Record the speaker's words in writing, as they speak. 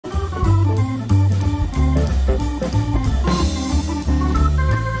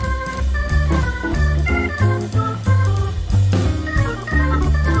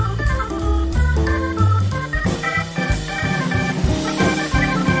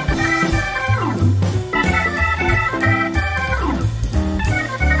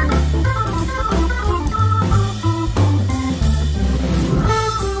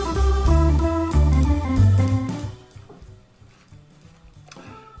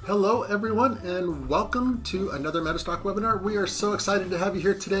Hello everyone and welcome to another MetaStock webinar. We are so excited to have you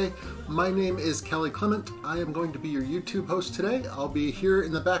here today. My name is Kelly Clement. I am going to be your YouTube host today. I'll be here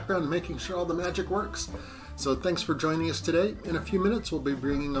in the background making sure all the magic works. So thanks for joining us today. In a few minutes we'll be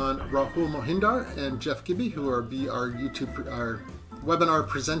bringing on Rahul Mohindar and Jeff Gibby, who will be our webinar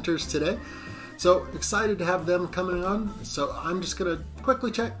presenters today. So excited to have them coming on. So I'm just going to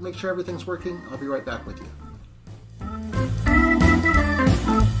quickly check, make sure everything's working. I'll be right back with you.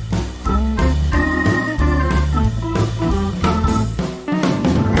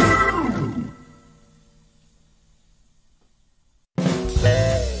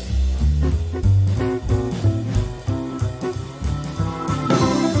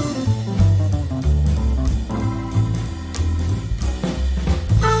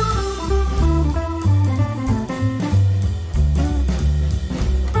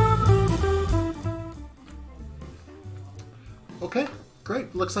 Okay,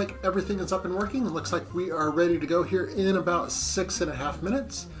 great. Looks like everything is up and working. It looks like we are ready to go here in about 6.5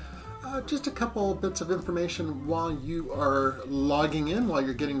 minutes. Just a couple bits of information while you are logging in, while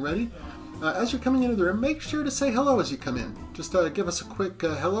you're getting ready. As you're coming into the room, make sure to say hello as you come in. Just give us a quick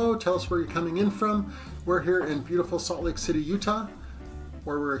hello, tell us where you're coming in from. We're here in beautiful Salt Lake City, Utah,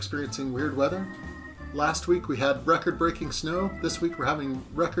 where we're experiencing weird weather. Last week we had record-breaking snow. This week we're having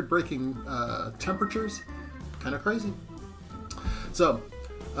record-breaking temperatures. Kind of crazy. So,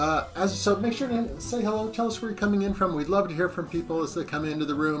 so make sure to say hello, tell us where you're coming in from. We'd love to hear from people as they come into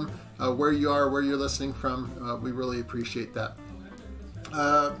the room, where you are, where you're listening from. We really appreciate that.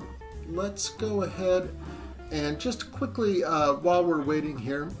 Let's go ahead and just quickly, while we're waiting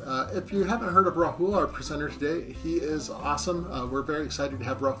here, if you haven't heard of Rahul, our presenter today, he is awesome. We're very excited to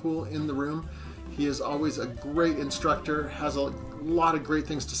have Rahul in the room. He is always a great instructor, has a lot of great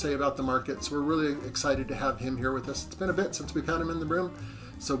things to say about the market, so we're really excited to have him here with us. It's been a bit since we've had him in the room,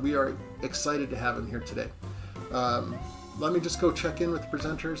 so we are excited to have him here today. Let me just go check in with the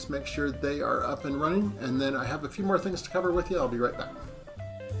presenters, make sure they are up and running, and then I have a few more things to cover with you. I'll be right back.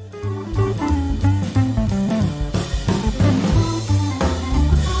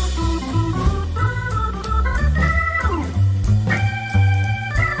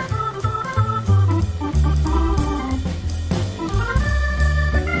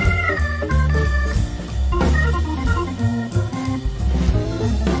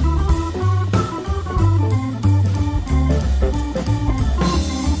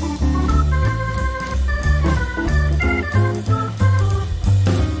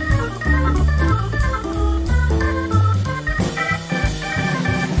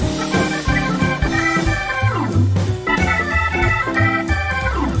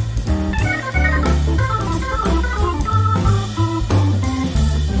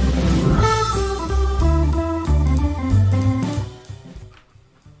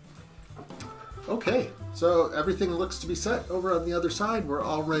 Okay, so everything looks to be set over on the other side. We're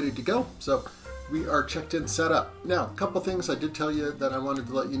all ready to go. So we are checked in, set up. Now, a couple things I did tell you that I wanted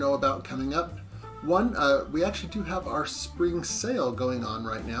to let you know about coming up. One, we actually do have our spring sale going on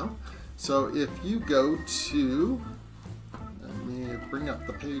right now. So if you go to, let me bring up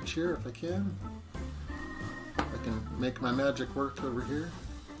the page here if I can. I can make my magic work over here.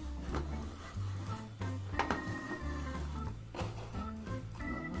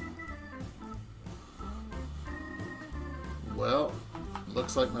 Well,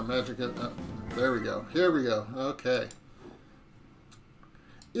 looks like my magic is, there we go. Here we go. Okay.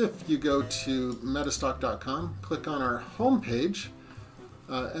 If you go to metastock.com, click on our home page,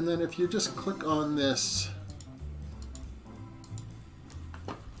 and then if you just click on this,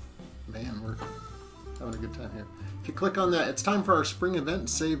 man, we're having a good time here. If you click on that, it's time for our spring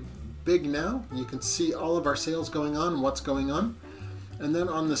event, Save Big Now. You can see all of our sales going on, what's going on. And then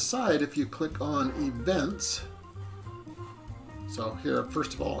on the side, if you click on Events, so here,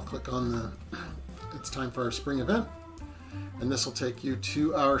 first of all, I'll click on the, it's time for our spring event. And this will take you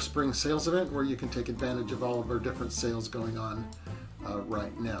to our spring sales event where you can take advantage of all of our different sales going on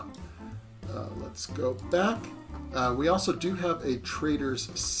right now. Let's go back. We also do have a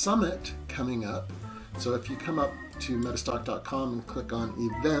Traders Summit coming up. So if you come up to metastock.com and click on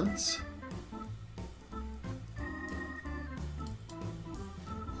Events,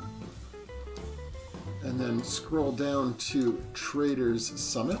 and then scroll down to Traders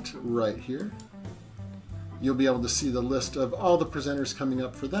Summit right here. You'll be able to see the list of all the presenters coming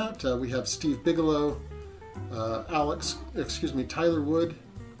up for that. We have Steve Bigelow, Tyler Wood.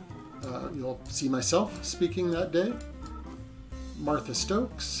 You'll see myself speaking that day. Martha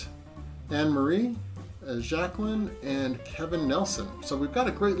Stokes, Anne Marie, Jacqueline, and Kevin Nelson. So we've got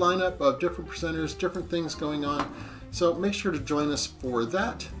a great lineup of different presenters, different things going on. So make sure to join us for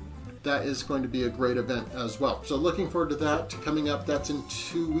that. that is going to be a great event as well. So looking forward to that coming up. That's in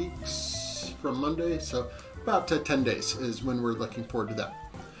 2 weeks from Monday, so about 10 days is when we're looking forward to that.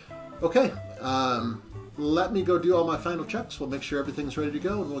 Okay, let me go do all my final checks. We'll make sure everything's ready to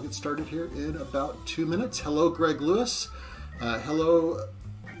go, and we'll get started here in about 2 minutes. Hello, Greg Lewis. Hello,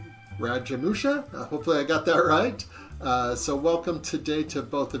 Rajamusha. Hopefully I got that right. So welcome today to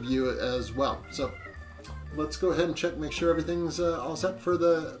both of you as well. So let's go ahead and check, make sure everything's all set for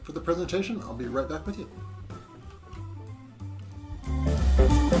the presentation. I'll be right back with you.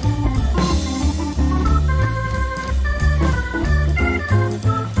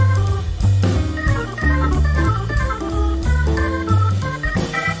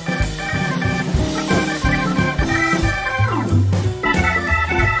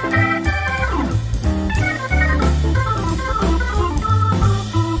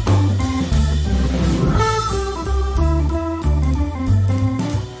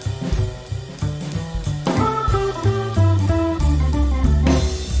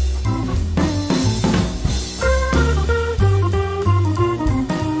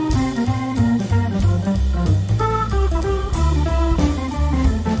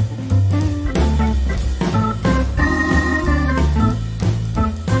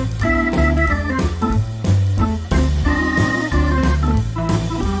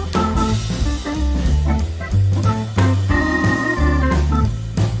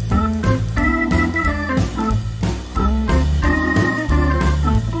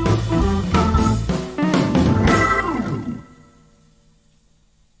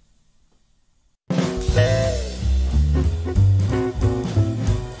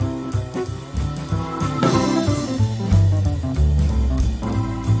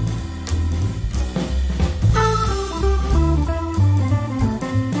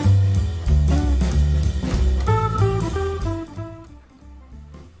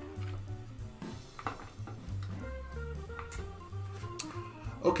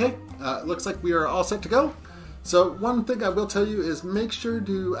 Okay, looks like we are all set to go. So one thing I will tell you is make sure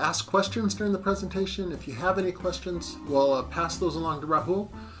to ask questions during the presentation. If you have any questions, we'll pass those along to Rahul.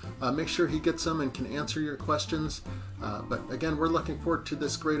 Make sure he gets them and can answer your questions. But again, we're looking forward to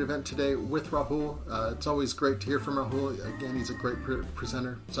this great event today with Rahul. It's always great to hear from Rahul. Again, he's a great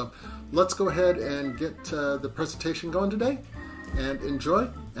presenter. So let's go ahead and get the presentation going today, and enjoy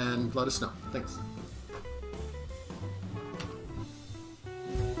and let us know. Thanks.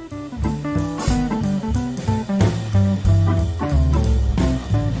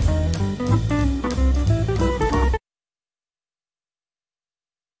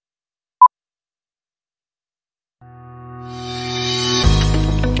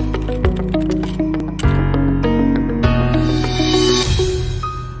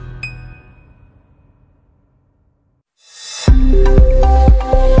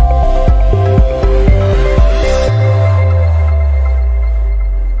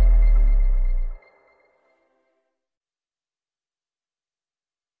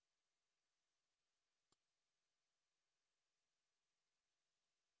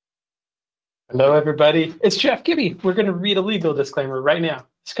 Hello, everybody. It's Jeff Gibby. We're going to read a legal disclaimer right now.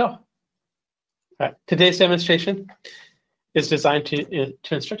 Let's go. All right. Today's demonstration is designed to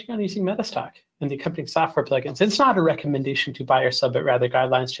instruct you on using MetaStock and the accompanying software plugins. It's not a recommendation to buy or sell, but rather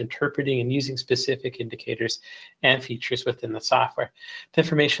guidelines to interpreting and using specific indicators and features within the software. The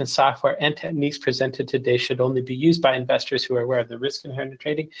information, software, and techniques presented today should only be used by investors who are aware of the risk inherent in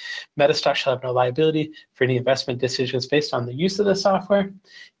trading. MetaStock shall have no liability for any investment decisions based on the use of the software,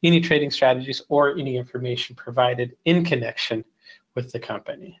 any trading strategies, or any information provided in connection with the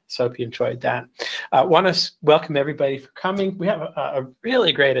company. So hope you enjoyed that. Want to welcome everybody for coming. We have a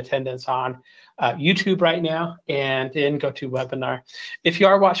really great attendance on YouTube right now and in GoToWebinar. If you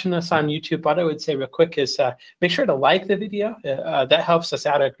are watching this on YouTube, what I would say real quick is make sure to like the video. That helps us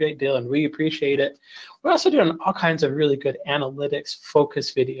out a great deal and we appreciate it. We're also doing all kinds of really good analytics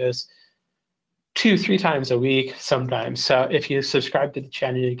focused videos 2-3 times a week sometimes. So if you subscribe to the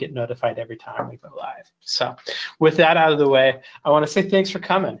channel, you get notified every time we go live. So with that out of the way, I want to say thanks for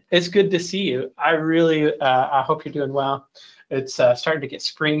coming. It's good to see you. I really, I hope you're doing well. It's starting to get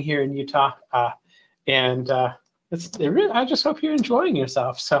spring here in Utah. I just hope you're enjoying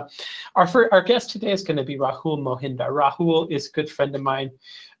yourself. So our guest today is going to be Rahul Mohindar. Rahul is a good friend of mine.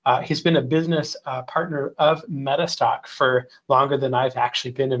 He's been a business partner of MetaStock for longer than I've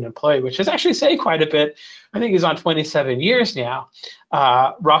actually been an employee, which is actually saying quite a bit. I think he's on 27 years now.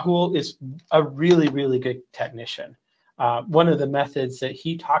 Rahul is a really, really good technician. One of the methods that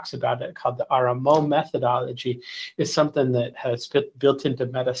he talks about, called the RMO methodology, is something that has been built into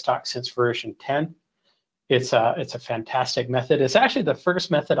MetaStock since version 10. It's a fantastic method. It's actually the first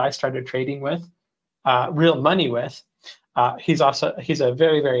method I started trading with, real money with. He's a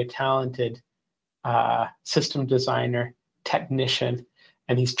very, very talented system designer, technician,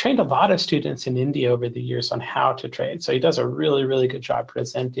 and he's trained a lot of students in India over the years on how to trade. So he does a really, really good job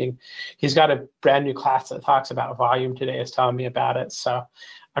presenting. He's got a brand new class that talks about volume today. Is telling me about it. So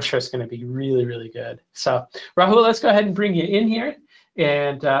I'm sure it's going to be really, really good. So Rahul, let's go ahead and bring you in here,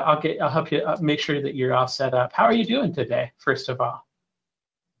 and I'll help you make sure that you're all set up. How are you doing today, first of all?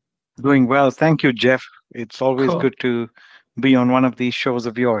 Doing well. Thank you, Jeff. It's always Cool. good to be on one of these shows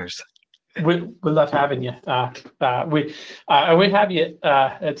of yours. We love having you. We have you.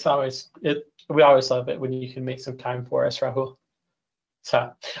 We always love it when you can make some time for us, Rahul.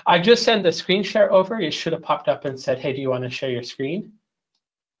 So I just sent the screen share over. It should have popped up and said, "Hey, do you want to share your screen?"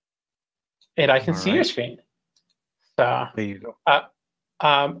 And I can see your screen. So there you go.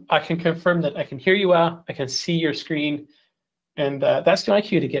 I can confirm that I can hear you well. I can see your screen, and that's my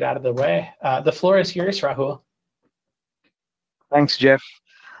cue to get out of the way. The floor is yours, Rahul. Thanks, Jeff.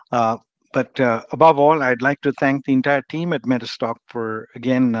 But above all, I'd like to thank the entire team at MetaStock for,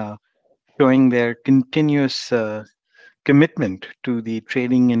 again, showing their continuous commitment to the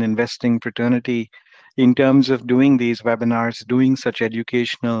trading and investing fraternity in terms of doing these webinars, doing such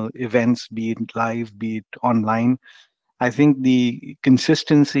educational events, be it live, be it online. I think the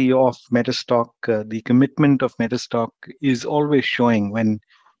consistency of MetaStock, the commitment of MetaStock is always showing when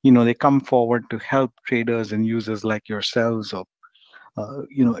they come forward to help traders and users like yourselves, or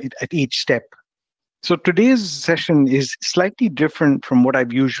at each step. So today's session is slightly different from what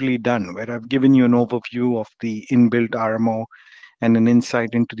I've usually done, where I've given you an overview of the inbuilt RMO and an insight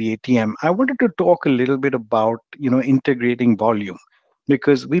into the ATM. I wanted to talk a little bit about integrating volume,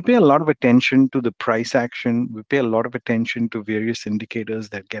 because we pay a lot of attention to the price action. We pay a lot of attention to various indicators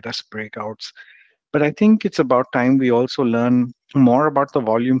that get us breakouts. But I think it's about time we also learn more about the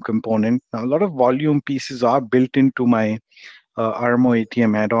volume component. Now, a lot of volume pieces are built into my RMO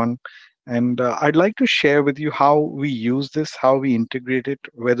ATM add-on. And I'd like to share with you how we use this, how we integrate it,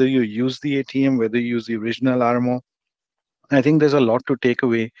 whether you use the ATM, whether you use the original RMO. I think there's a lot to take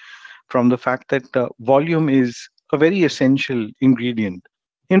away from the fact that volume is a very essential ingredient.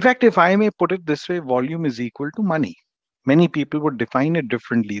 In fact, if I may put it this way, volume is equal to money. Many people would define it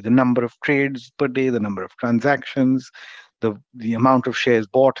differently: the number of trades per day, the number of transactions, the amount of shares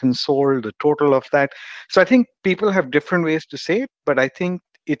bought and sold, the total of that. So I think people have different ways to say it, but I think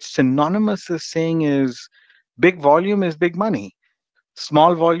it's synonymous as saying is big volume is big money.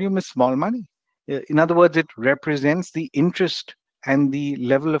 Small volume is small money. In other words, it represents the interest and the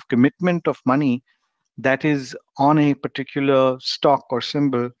level of commitment of money that is on a particular stock or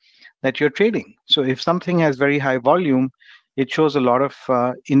symbol that you're trading. So if something has very high volume, it shows a lot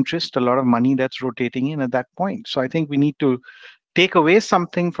of interest, a lot of money that's rotating in at that point. So I think we need to take away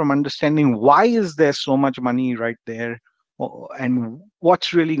something from understanding why is there so much money right there, and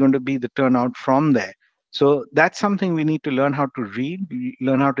what's really going to be the turnout from there. So that's something we need to learn how to read,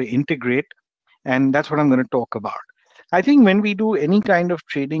 learn how to integrate, and that's what I'm going to talk about. I think when we do any kind of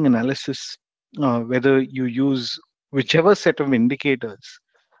trading analysis, whether you use whichever set of indicators,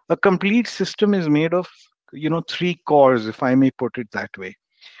 a complete system is made of three cores, if I may put it that way.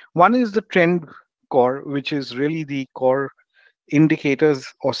 One is the trend core, which is really the core indicators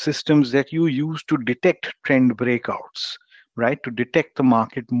or systems that you use to detect trend breakouts, right? To detect the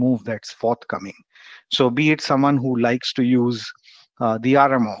market move that's forthcoming. So be it someone who likes to use the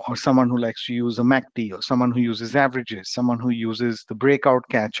RMO, or someone who likes to use a MACD, or someone who uses averages, someone who uses the breakout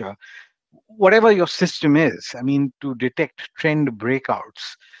catcher, whatever your system is, I mean, to detect trend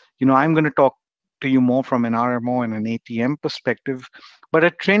breakouts. I'm going to talk to you more from an RMO and an ATM perspective, but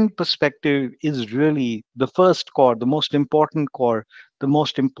a trend perspective is really the first core, the most important core, the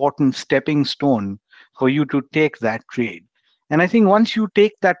most important stepping stone for you to take that trade. And I think once you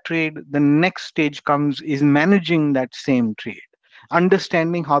take that trade, the next stage comes is managing that same trade,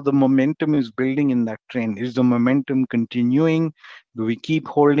 understanding how the momentum is building in that trend. Is the momentum continuing? Do we keep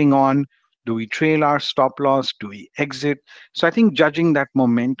holding on? Do we trail our stop loss? Do we exit? So I think judging that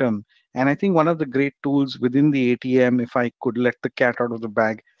momentum, and I think one of the great tools within the ATM, if I could let the cat out of the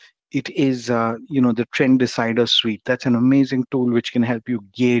bag, it is the Trend Decider Suite. That's an amazing tool which can help you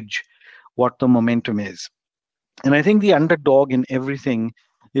gauge what the momentum is. And I think the underdog in everything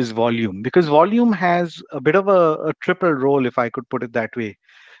is volume, because volume has a bit of a triple role, if I could put it that way.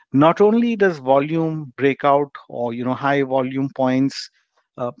 Not only does volume breakout or high volume points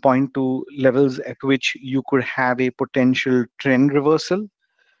point to levels at which you could have a potential trend reversal,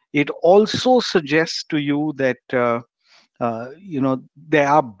 it also suggests to you that there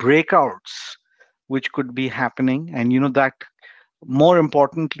are breakouts which could be happening. And that more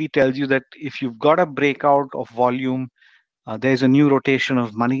importantly tells you that if you've got a breakout of volume, there's a new rotation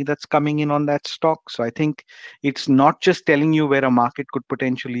of money that's coming in on that stock. So I think it's not just telling you where a market could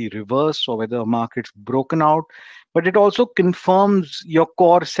potentially reverse or whether a market's broken out, but it also confirms your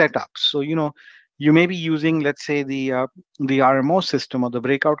core setups. So you may be using, let's say, the RMO system or the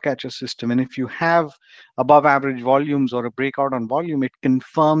breakout catcher system, and if you have above average volumes or a breakout on volume, it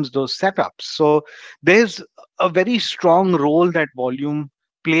confirms those setups. So there's a very strong role that volume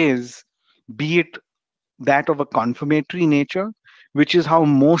plays, be it that of a confirmatory nature, which is how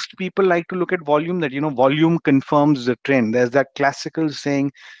most people like to look at volume, that volume confirms the trend. There's that classical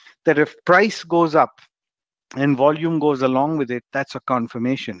saying that if price goes up and volume goes along with it, that's a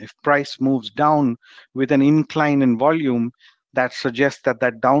confirmation. If price moves down with an incline in volume, that suggests that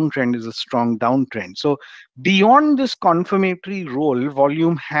that downtrend is a strong downtrend. So beyond this confirmatory role,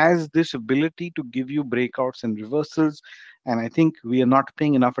 volume has this ability to give you breakouts and reversals. And I think we are not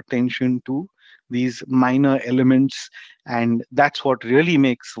paying enough attention to these minor elements. And that's what really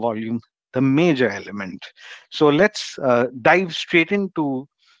makes volume the major element. So let's dive straight into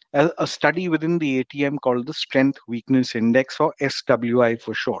a study within the ATM called the Strength Weakness Index, or SWI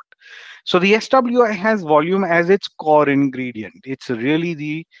for short. So the SWI has volume as its core ingredient. It's really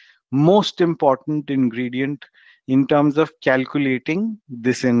the most important ingredient in terms of calculating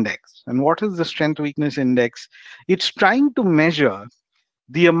this index. And what is the Strength Weakness Index? It's trying to measure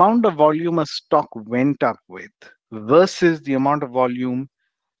the amount of volume a stock went up with versus the amount of volume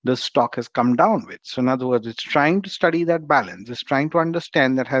the stock has come down with. So in other words, it's trying to study that balance. It's trying to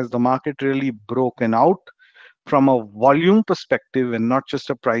understand that has the market really broken out from a volume perspective and not just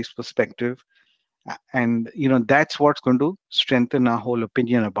a price perspective. And that's what's going to strengthen our whole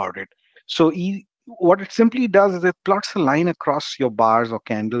opinion about it. So what it simply does is it plots a line across your bars or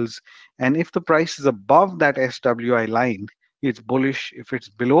candles, and if the price is above that SWI line, it's bullish. If it's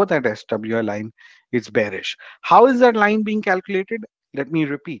below that SWI line, it's bearish. How is that line being calculated? Let me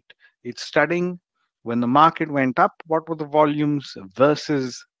repeat. It's studying when the market went up, what were the volumes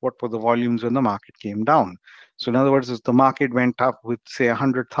versus what were the volumes when the market came down. So in other words, if the market went up with, say,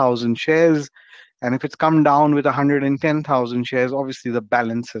 100,000 shares, and if it's come down with 110,000 shares, obviously the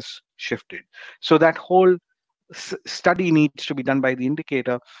balance has shifted. So that whole study needs to be done by the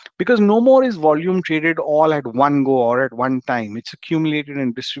indicator, because no more is volume traded all at one go or at one time. It's accumulated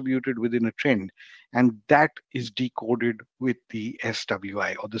and distributed within a trend, and that is decoded with the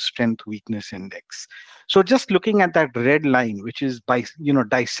SWI, or the Strength Weakness Index. So just looking at that red line, which is by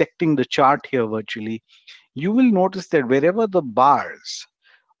dissecting the chart here virtually, you will notice that wherever the bars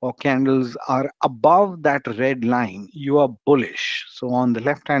or candles are above that red line, you are bullish. So on the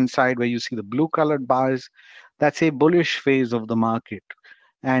left hand side where you see the blue colored bars, that's a bullish phase of the market.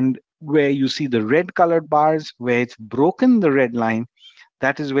 And where you see the red colored bars, where it's broken the red line,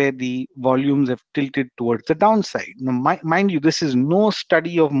 that is where the volumes have tilted towards the downside. Now, mind you, this is no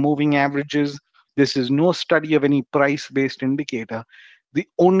study of moving averages. This is no study of any price-based indicator. The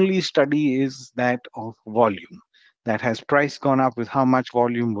only study is that of volume. That has price gone up with how much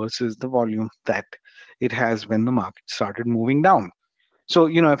volume versus the volume that it has when the market started moving down. So,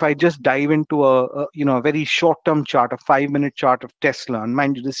 if I just dive into a very short-term chart, a 5-minute chart of Tesla, and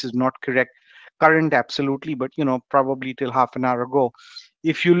mind you, this is not current absolutely, but, probably till half an hour ago,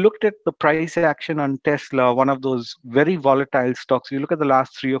 if you looked at the price action on Tesla, one of those very volatile stocks, you look at the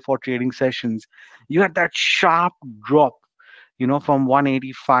last 3 or 4 trading sessions, you had that sharp drop, from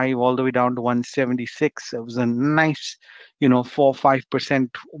 185 all the way down to 176. It was a nice, 4-5%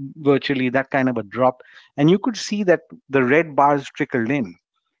 virtually, that kind of a drop. And you could see that the red bars trickled in.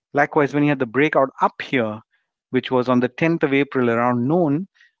 Likewise, when you had the breakout up here, which was on the 10th of April around noon,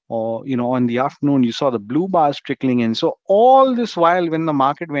 or on the afternoon, you saw the blue bars trickling in. So all this while, when the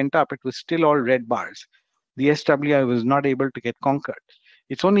market went up, it was still all red bars. The SWI was not able to get conquered.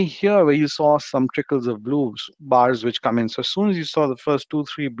 It's only here where you saw some trickles of blue bars which come in. So as soon as you saw the first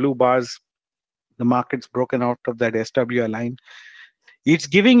 2-3 blue bars, the market's broken out of that SWI line. It's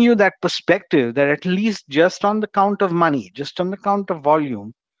giving you that perspective that at least just on the count of money, just on the count of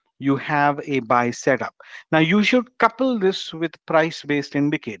volume, you have a buy setup. Now, you should couple this with price-based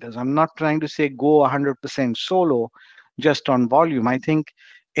indicators. I'm not trying to say go 100% solo just on volume. I think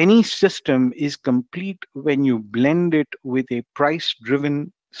any system is complete when you blend it with a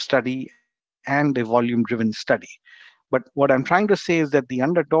price-driven study and a volume-driven study. But what I'm trying to say is that the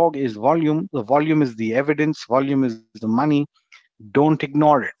underdog is volume. The volume is the evidence. Volume is the money. Don't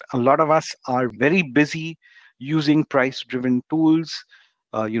ignore it. A lot of us are very busy using price driven tools,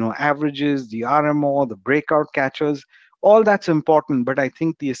 averages, the RMO, the breakout catchers. All that's important, but I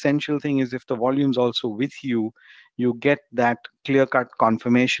think the essential thing is if the volume's also with you, you get that clear cut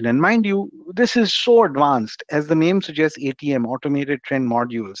confirmation. And mind you, this is so advanced. As the name suggests, ATM, automated trend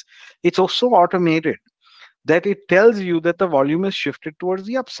modules, it's also automated that it tells you that the volume is shifted towards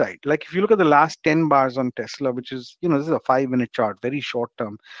the upside. Like if you look at the last 10 bars on Tesla, which is, this is a 5 minute chart, very short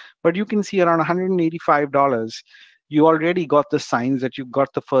term, but you can see around $185, you already got the signs that you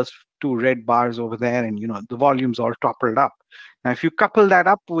got the first two red bars over there, and the volume's all toppled up. Now, if you couple that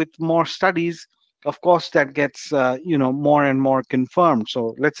up with more studies, of course, that gets more and more confirmed.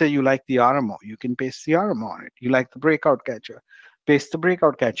 So let's say you like the RMO, you can paste the RMO on it. You like the breakout catcher, paste the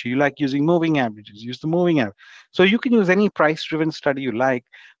breakout catcher. You like using moving averages, use the moving average. So you can use any price driven study you like.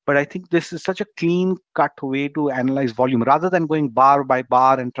 But I think this is such a clean cut way to analyze volume rather than going bar by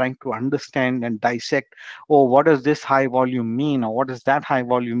bar and trying to understand and dissect, oh, what does this high volume mean? Or what does that high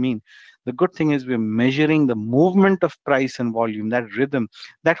volume mean? The good thing is we're measuring the movement of price and volume, that rhythm,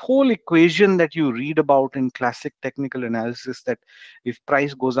 that whole equation that you read about in classic technical analysis, that if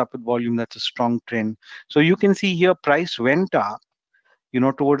price goes up with volume, that's a strong trend. So you can see here price went up,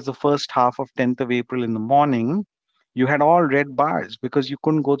 towards the first half of 10th of April in the morning. You had all red bars because you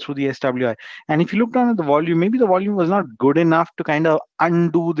couldn't go through the SWI. And if you look down at the volume, maybe the volume was not good enough to kind of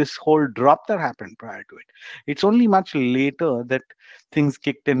undo this whole drop that happened prior to it. It's only much later that things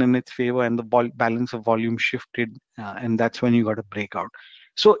kicked in its favor and the balance of volume shifted. And that's when you got a breakout.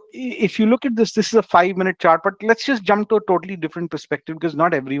 So if you look at this is a 5 minute chart, but let's just jump to a totally different perspective because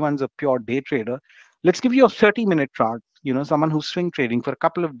not everyone's a pure day trader. Let's give you a 30-minute chart, someone who's swing trading for a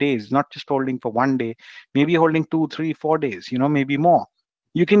couple of days, not just holding for one day, maybe holding 2, 3, 4 days, maybe more.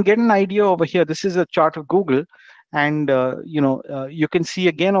 You can get an idea over here. This is a chart of Google. And, you can see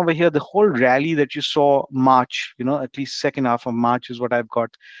again over here, the whole rally that you saw March, at least second half of March is what I've got.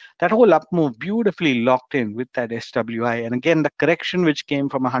 That whole up move beautifully locked in with that SWI. And again, the correction, which came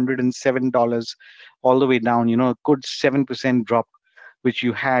from $107 all the way down, a good 7% drop, which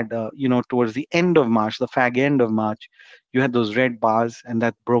you had, towards the end of March, the fag end of March, you had those red bars and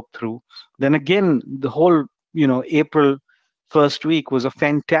that broke through. Then again, the whole, April first week was a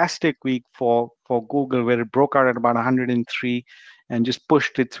fantastic week for Google, where it broke out at about 103 and just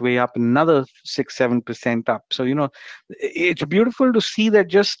pushed its way up another 6-7% up. So, it's beautiful to see that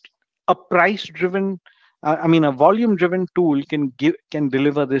just a price driven, a volume driven tool can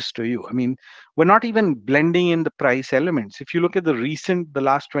deliver this to you. We're not even blending in the price elements. If you look at the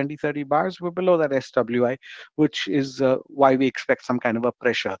last 20-30 bars, we're below that SWI, which is why we expect some kind of a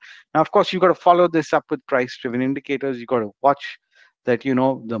pressure. Now, of course, you've got to follow this up with price driven indicators. You've got to watch that,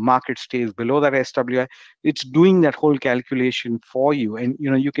 the market stays below that SWI. It's doing that whole calculation for you. And,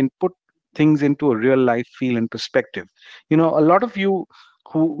 you can put things into a real life feel and perspective. A lot of you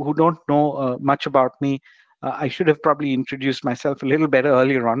who don't know much about me, I should have probably introduced myself a little better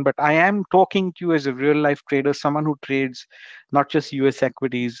earlier on, but I am talking to you as a real life trader, someone who trades not just US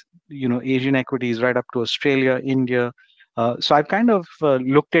equities, Asian equities, right up to Australia, India. So I've kind of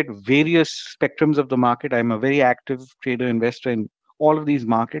looked at various spectrums of the market. I'm a very active trader, investor in all of these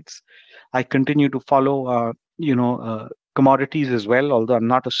markets. I continue to follow, commodities as well, although I'm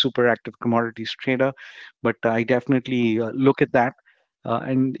not a super active commodities trader, but I definitely look at that.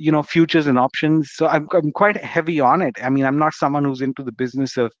 And futures and options. So I'm quite heavy on it. I'm not someone who's into the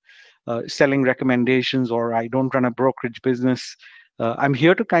business of selling recommendations, or I don't run a brokerage business. I'm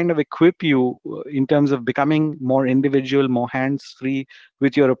here to kind of equip you in terms of becoming more individual, more hands-free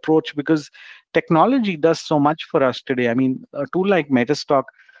with your approach, because technology does so much for us today. A tool like MetaStock,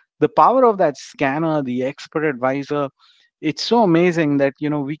 the power of that scanner, the expert advisor, it's so amazing that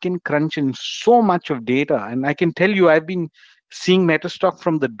we can crunch in so much of data. And I can tell you, I've been seeing MetaStock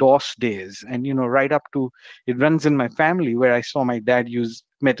from the DOS days, and right up to, it runs in my family, where I saw my dad use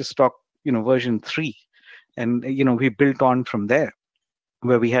MetaStock version 3, and we built on from there,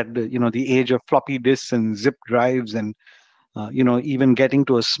 where we had the age of floppy disks and zip drives, and even getting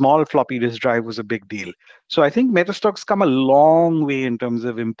to a small floppy disk drive was a big deal. So I think MetaStock's come a long way in terms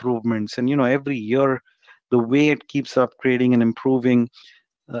of improvements, and every year the way it keeps upgrading and improving.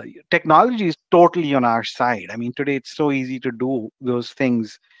 Technology is totally on our side. Today it's so easy to do those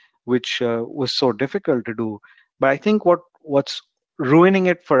things which was so difficult to do. But I think what's ruining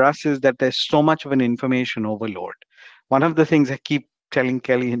it for us is that there's so much of an information overload. One of the things I keep telling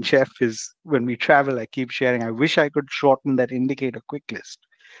Kelly and Jeff is, when we travel, I keep sharing, I wish I could shorten that indicator quick list,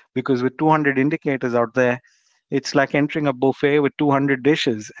 because with 200 indicators out there, it's like entering a buffet with 200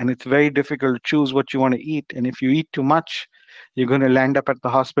 dishes, and it's very difficult to choose what you want to eat. And if you eat too much, you're going to land up at the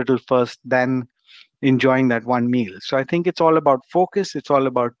hospital first, then enjoying that one meal. So I think it's all about focus. It's all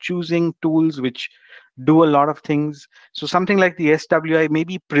about choosing tools which do a lot of things. So something like the SWI may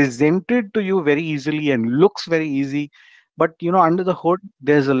be presented to you very easily and looks very easy, but under the hood,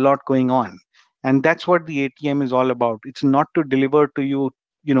 there's a lot going on. And that's what the ATM is all about. It's not to deliver to you,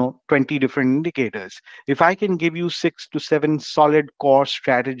 20 different indicators. If I can give you 6 to 7 solid core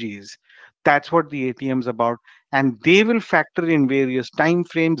strategies, that's what the ATM is about. And they will factor in various time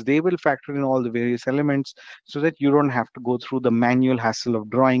frames. They will factor in all the various elements so that you don't have to go through the manual hassle of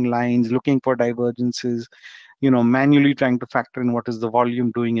drawing lines, looking for divergences, manually trying to factor in what is the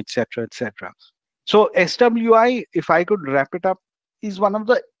volume doing, etc., etc. So SWI, if I could wrap it up, is one of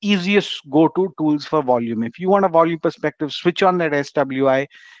the easiest go-to tools for volume. If you want a volume perspective, switch on that SWI.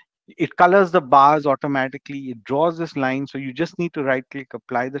 It colors the bars automatically. It draws this line. So you just need to right click,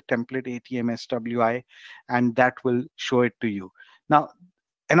 apply the template ATM SWI, and that will show it to you. Now,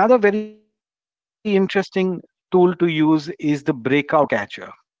 another very interesting tool to use is the breakout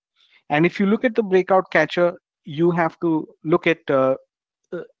catcher. And if you look at the breakout catcher, you have to look at, uh,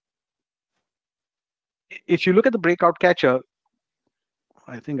 if you look at the breakout catcher,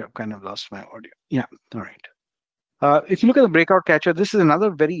 I think I've kind of lost my audio. Yeah, all right. If you look at the breakout catcher, this is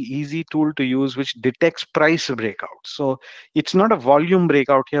another very easy tool to use which detects price breakouts. So it's not a volume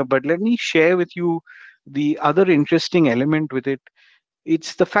breakout here, but let me share with you the other interesting element with it.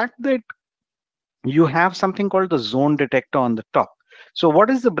 It's the fact that you have something called the zone detector on the top. So what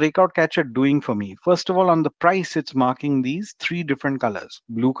is the breakout catcher doing for me? First of all, on the price, it's marking these 3 different colors: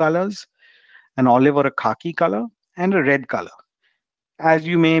 blue colors, an olive or a khaki color, and a red color. As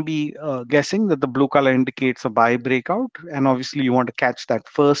you may be guessing, that the blue color indicates a buy breakout, and obviously you want to catch that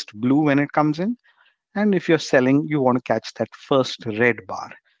first blue when it comes in. And if you're selling, you want to catch that first red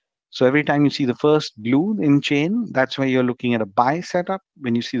bar. So every time you see the first blue in chain, that's where you're looking at a buy setup.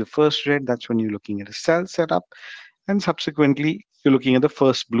 When you see the first red, that's when you're looking at a sell setup. And subsequently, you're looking at the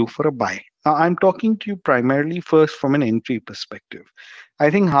first blue for a buy. Now, I'm talking to you primarily first from an entry perspective. I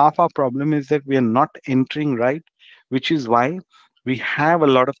think half our problem is that we are not entering right, which is why we have a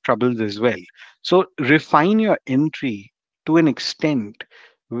lot of troubles as well. So refine your entry to an extent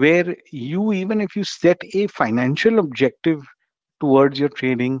where you, even if you set a financial objective towards your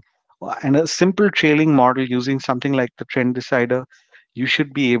trading and a simple trailing model using something like the trend decider, you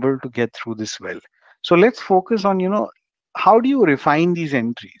should be able to get through this well. So let's focus on, how do you refine these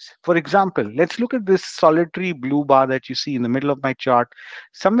entries? For example, let's look at this solitary blue bar that you see in the middle of my chart,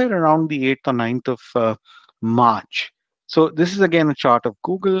 somewhere around the 8th or 9th of March. So this is again a chart of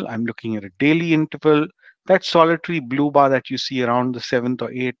Google. I'm looking at a daily interval. That solitary blue bar that you see around the 7th or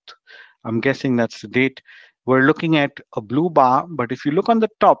 8th, I'm guessing that's the date. We're looking at a blue bar, but if you look on the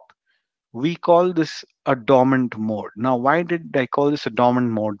top, we call this a dormant mode. Now, why did I call this a dormant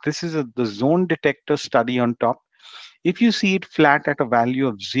mode? This is the zone detector study on top. If you see it flat at a value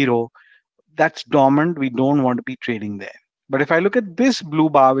of 0, that's dormant. We don't want to be trading there. But if I look at this blue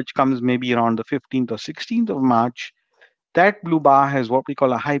bar, which comes maybe around the 15th or 16th of March, that blue bar has what we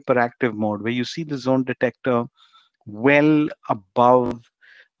call a hyperactive mode, where you see the zone detector well above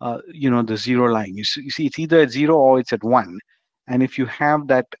the 0 line. You see it's either at 0 or it's at 1. And if you have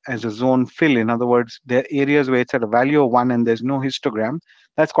that as a zone fill, in other words, there are areas where it's at a value of 1 and there's no histogram,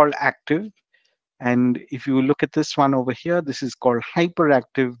 that's called active. And if you look at this one over here, this is called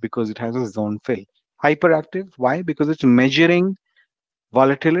hyperactive because it has a zone fill. Hyperactive, why? Because it's measuring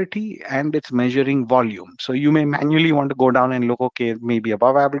volatility and it's measuring volume. So you may manually want to go down and look, okay, maybe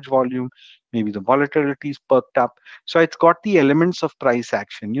above average volume, maybe the volatility is perked up. So it's got the elements of price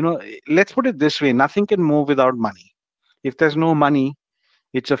action. Let's put it this way: nothing can move without money. If there's no money,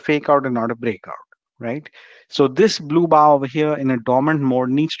 it's a fake out and not a breakout, right? So this blue bar over here in a dormant mode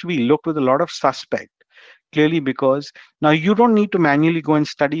needs to be looked with a lot of suspect. Clearly, because now you don't need to manually go and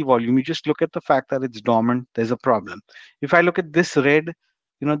study volume. You just look at the fact that it's dormant, there's a problem. If I look at this red,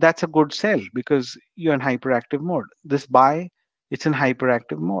 that's a good sell because you're in hyperactive mode. This buy, it's in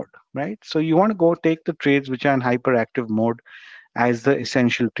hyperactive mode, right? So you want to go take the trades which are in hyperactive mode as the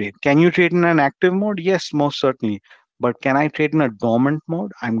essential trade. Can you trade in an active mode? Yes, most certainly. But can I trade in a dormant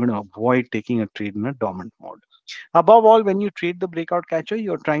mode? I'm going to avoid taking a trade in a dormant mode. Above all, when you trade the breakout catcher,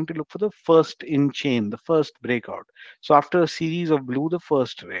 you're trying to look for the first in chain, the first breakout. So after a series of blue, the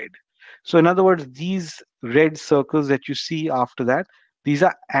first red. So in other words, these red circles that you see after that, these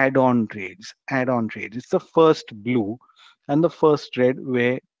are add-on trades, add-on trades. It's the first blue and the first red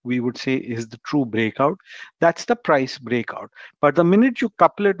where we would say is the true breakout. That's the price breakout. But the minute you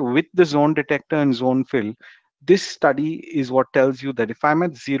couple it with the zone detector and zone fill, this study is what tells you that if I'm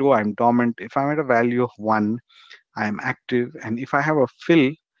at 0, I'm dormant. If I'm at a value of 1, I'm active. And if I have a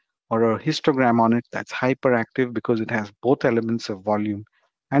fill or a histogram on it, that's hyperactive because it has both elements of volume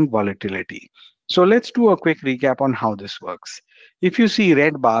and volatility. So let's do a quick recap on how this works. If you see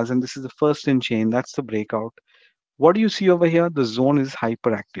red bars, and this is the first in chain, that's the breakout. What do you see over here? The zone is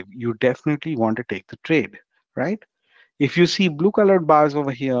hyperactive. You definitely want to take the trade, right? If you see blue colored bars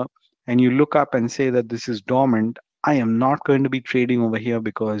over here and you look up and say that this is dormant, I am not going to be trading over here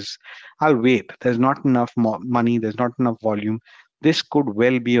because I'll wait. There's not enough money, there's not enough volume. This could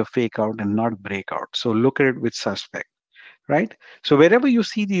well be a fake out and not breakout. So look at it with suspect, right? So wherever you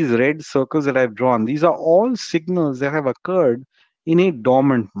see these red circles that I've drawn, these are all signals that have occurred in a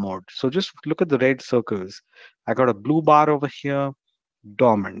dormant mode. So just look at the red circles. I got a blue bar over here,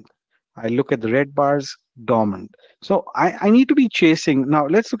 dormant. I look at the red bars, dormant. So I need to be chasing. Now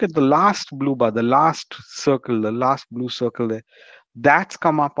let's look at the last blue bar, the last circle, the last blue circle there. That's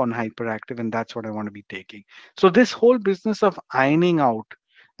come up on hyperactive, and that's what I want to be taking. So this whole business of ironing out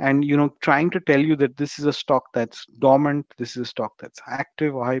and trying to tell you that this is a stock that's dormant, this is a stock that's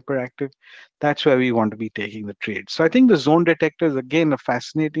active or hyperactive, that's where we want to be taking the trade. So I think the zone detector is again a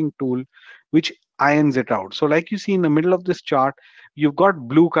fascinating tool which irons it out. So like you see in the middle of this chart, you've got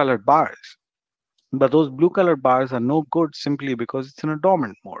blue colored bars, but those blue colored bars are no good simply because it's in a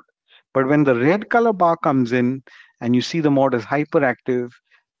dormant mode. But when the red color bar comes in and you see the mode is hyperactive,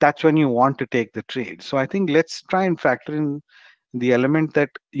 that's when you want to take the trade. So I think let's try and factor in the element that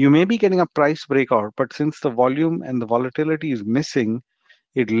you may be getting a price breakout, but since the volume and the volatility is missing,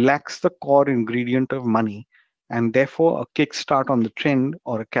 it lacks the core ingredient of money. And therefore, a kickstart on the trend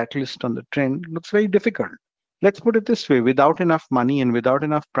or a catalyst on the trend looks very difficult. Let's put it this way, without enough money and without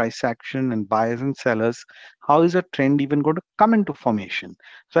enough price action and buyers and sellers, how is a trend even going to come into formation?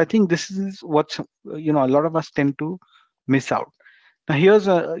 So I think this is what a lot of us tend to miss out. Now here's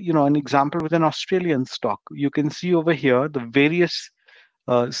an example with an Australian stock. You can see over here the various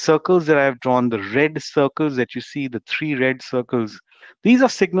circles that I've drawn, the red circles that you see, the three red circles. These are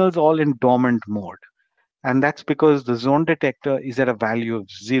signals all in dormant mode. And that's because the zone detector is at a value of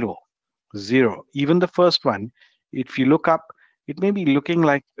zero. Zero. Even the first one, if you look up, it may be looking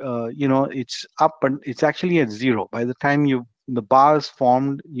like it's up, and it's actually at zero. By the time the bars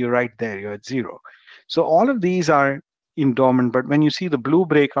formed, you're right there, you're at zero. So all of these are in dormant, but when you see the blue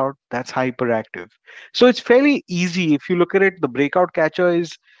breakout, that's hyperactive. So it's fairly easy. If you look at it, the breakout catcher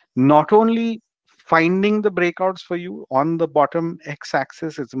is not only finding the breakouts for you on the bottom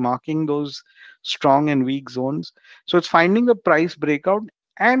x-axis, it's marking those strong and weak zones. So it's finding the price breakout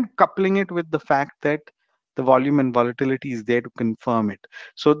and coupling it with the fact that the volume and volatility is there to confirm it.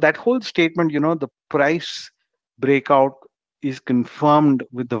 So that whole statement, the price breakout is confirmed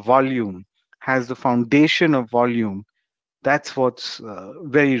with the volume, has the foundation of volume. That's what's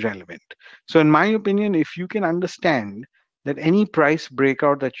very relevant. So in my opinion, if you can understand that any price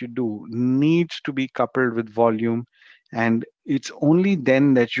breakout that you do needs to be coupled with volume, and it's only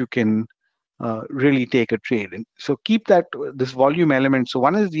then that you can really take a trade. And so keep this volume element. So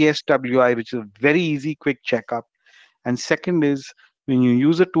one is the SWI, which is a very easy, quick checkup. And second is when you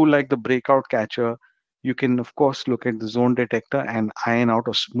use a tool like the breakout catcher, you can of course look at the zone detector and iron out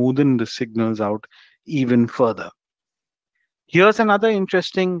or smoothen the signals out even further. Here's another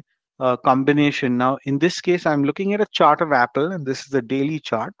interesting combination. Now, in this case, I'm looking at a chart of Apple, and this is a daily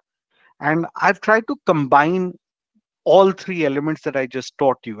chart. And I've tried to combine all three elements that I just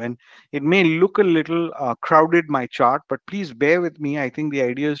taught you. And it may look a little crowded, my chart, but please bear with me. I think the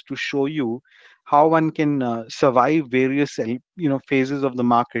idea is to show you how one can survive various phases of the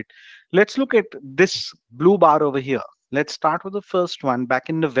market. Let's look at this blue bar over here. Let's start with the first one back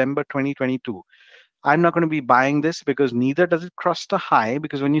in November 2022. I'm not going to be buying this because neither does it cross the high,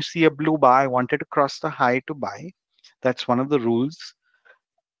 because when you see a blue bar, I wanted to cross the high to buy. That's one of the rules.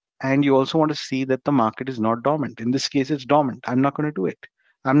 And you also want to see that the market is not dormant. In this case, it's dormant. I'm not going to do it.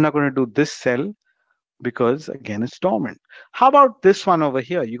 I'm not going to do this sell because, again, it's dormant. How about this one over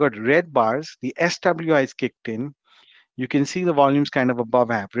here? You got red bars. The SWI is kicked in. You can see the volume's kind of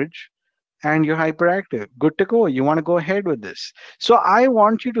above average. And you're hyperactive. Good to go. You want to go ahead with this. So I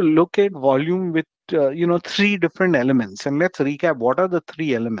want you to look at volume with three different elements. And let's recap. What are the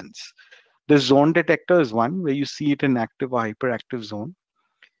three elements? The zone detector is one, where you see it in active or hyperactive zone.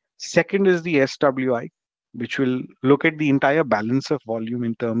 Second is the SWI, which will look at the entire balance of volume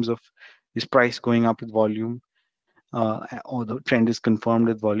in terms of is price going up with volume, or the trend is confirmed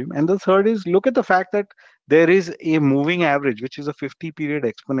with volume. And the third is look at the fact that there is a moving average, which is a 50-period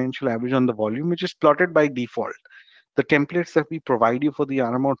exponential average on the volume, which is plotted by default. The templates that we provide you for the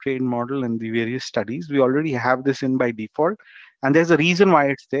RMO trade model and the various studies, we already have this in by default. And there's a reason why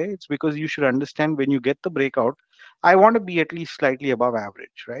it's there. It's because you should understand when you get the breakout, I want to be at least slightly above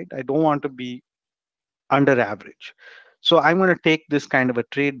average, right? I don't want to be under average. So I'm going to take this kind of a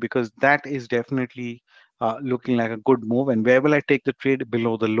trade because that is definitely looking like a good move. And where will I take the trade?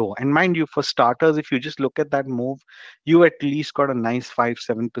 Below the low. And mind you, for starters, if you just look at that move, you at least got a nice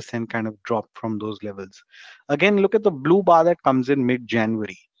 5-7% kind of drop from those levels. Again, look at the blue bar that comes in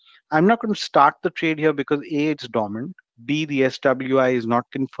mid-January. I'm not going to start the trade here because A, it's dormant. B, the SWI is not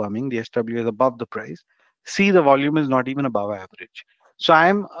confirming. The SWI is above the price. C, the volume is not even above average. So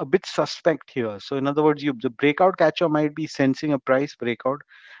I'm a bit suspect here. So in other words, the breakout catcher might be sensing a price breakout,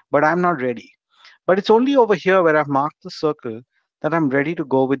 but I'm not ready. But it's only over here where I've marked the circle that I'm ready to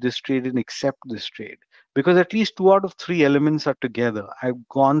go with this trade and accept this trade. Because at least 2 out of 3 elements are together. I've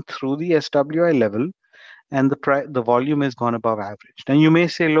gone through the SWI level and the volume has gone above average. Now you may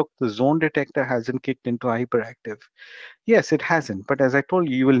say, look, the zone detector hasn't kicked into hyperactive. Yes, it hasn't. But as I told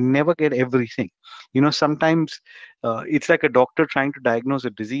you, you will never get everything. Sometimes it's like a doctor trying to diagnose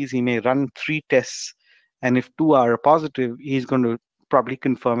a disease. He may run 3 tests, and if 2 are positive, he's going to probably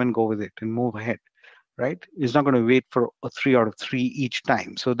confirm and go with it and move ahead, right? He's not going to wait for a 3 out of 3 each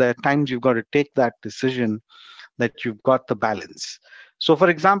time. So there are times you've got to take that decision that you've got the balance. So,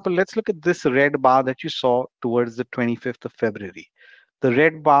 for example, let's look at this red bar that you saw towards the 25th of February. The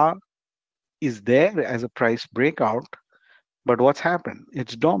red bar is there as a price breakout, but what's happened?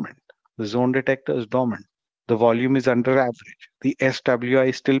 It's dormant. The zone detector is dormant. The volume is under average. The SWI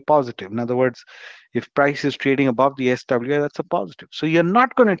is still positive. In other words, if price is trading above the SWI, that's a positive. So you're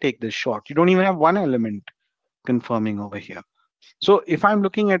not going to take this short. You don't even have one element confirming over here. So if I'm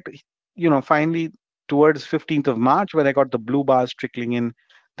looking at, finally towards 15th of March, where I got the blue bars trickling in,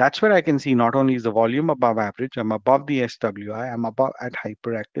 that's where I can see not only is the volume above average, I'm above the SWI, I'm above at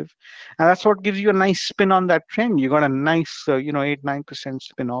hyperactive. And that's what gives you a nice spin on that trend. You got a nice, 8-9%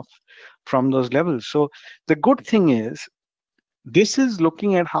 spin off from those levels. So the good thing is, this is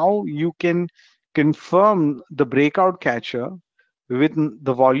looking at how you can confirm the breakout catcher with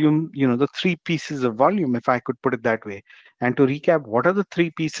the volume, the 3 pieces of volume, if I could put it that way. And to recap, what are the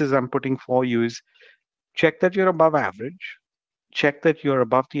 3 pieces I'm putting for you is check that you're above average, check that you're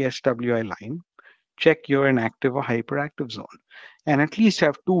above the SWI line, check you're in active or hyperactive zone, and at least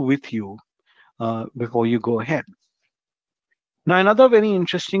have 2 with you before you go ahead. Now, another very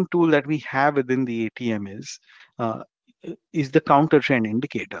interesting tool that we have within the ATM is the counter trend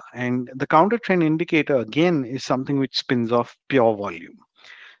indicator. And the counter trend indicator, again, is something which spins off pure volume.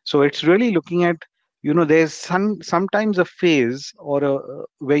 So it's really looking at, there's sometimes a phase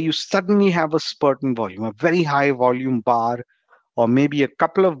where you suddenly have a spurt in volume, a very high volume bar, or maybe a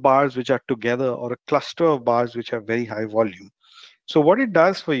couple of bars which are together, or a cluster of bars which have very high volume. So what it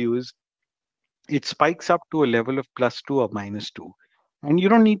does for you is it spikes up to a level of +2 or -2. And you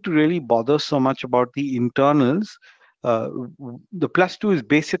don't need to really bother so much about the internals. The +2 is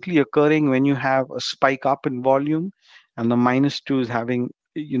basically occurring when you have a spike up in volume, and the -2 is having,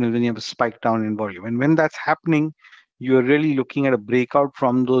 when you have a spike down in volume. And when that's happening, you're really looking at a breakout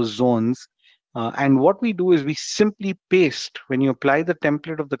from those zones. And what we do is we simply paste, when you apply the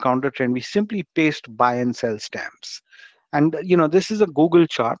template of the counter trend, we simply paste buy and sell stamps. And this is a Google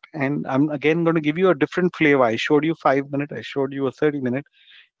chart, and I'm again going to give you a different flavor. I showed you 5 minute, I showed you a 30 minute.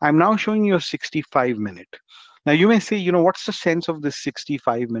 I'm now showing you a 65 minute. Now you may say, what's the sense of this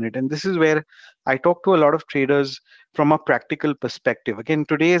 65 minute? And this is where I talk to a lot of traders from a practical perspective. Again,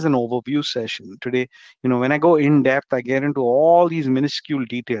 today is an overview session. Today, when I go in depth, I get into all these minuscule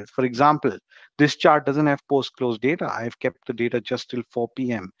details. For example, this chart doesn't have post-close data. I've kept the data just till 4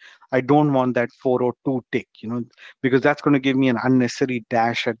 p.m. I don't want that 402 tick, because that's going to give me an unnecessary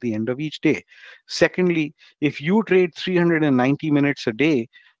dash at the end of each day. Secondly, if you trade 390 minutes a day,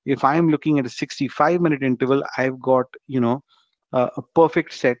 if I'm looking at a 65-minute interval, I've got, a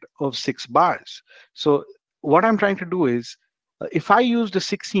perfect set of 6 bars. So what I'm trying to do is, if I use the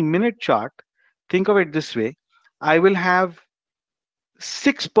 60-minute chart, think of it this way, I will have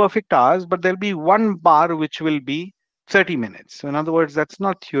 6 perfect hours, but there'll be 1 bar which will be 30 minutes. So in other words, that's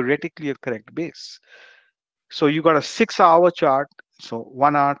not theoretically a correct base. So you got a 6-hour chart. So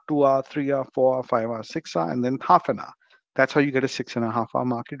 1 hour, 2 hour, 3 hour, 4 hour, 5 hour, 6 hour, and then half an hour. That's how you get a 6.5-hour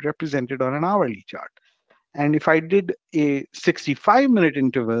market represented on an hourly chart. And if I did a 65-minute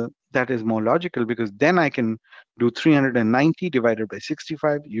interval, that is more logical, because then I can do 390 divided by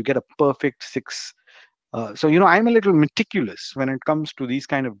 65. You get a perfect 6. So, I'm a little meticulous when it comes to these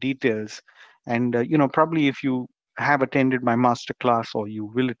kind of details. And, probably if you have attended my master class, or you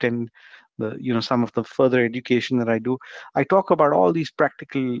will attend the, some of the further education that I do, I talk about all these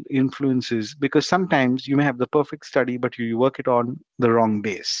practical influences, because sometimes you may have the perfect study, but you work it on the wrong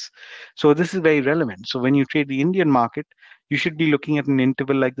base. So this is very relevant. So when you trade the Indian market, you should be looking at an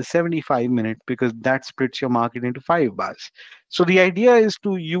interval like the 75-minute, because that splits your market into 5 bars. So the idea is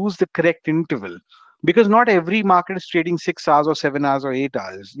to use the correct interval, because not every market is trading 6 hours or 7 hours or 8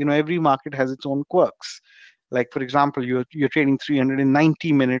 hours. Every market has its own quirks. Like, for example, you're trading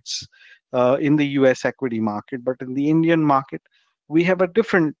 390 minutes in the US equity market, but in the Indian market, we have a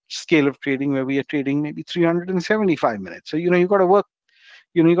different scale of trading where we are trading maybe 375 minutes. So you got to work,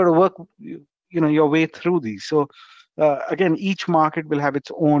 your way through these. So again, each market will have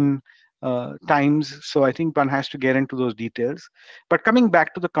its own times. So I think one has to get into those details. But coming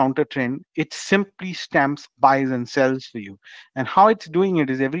back to the counter trend, it simply stamps buys and sells for you. And how it's doing it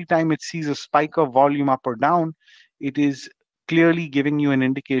is, every time it sees a spike of volume up or down, it is clearly giving you an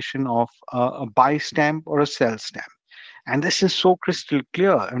indication of a buy stamp or a sell stamp. And this is so crystal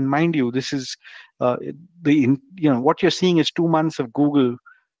clear. And mind you, this is what you're seeing is 2 months of Google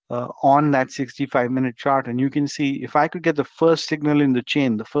on that 65-minute chart. And you can see, if I could get the first signal in the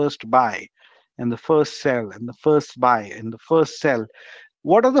chain, the first buy and the first sell and the first buy and the first sell,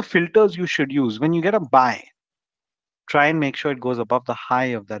 what are the filters you should use? When you get a buy, try and make sure it goes above the high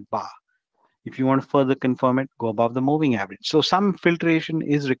of that bar. If you want to further confirm it, go above the moving average. So some filtration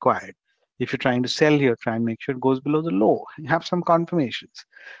is required. If you're trying to sell here, try and make sure it goes below the low. Have some confirmations.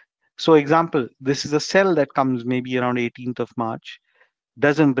 So example, this is a sell that comes maybe around 18th of March,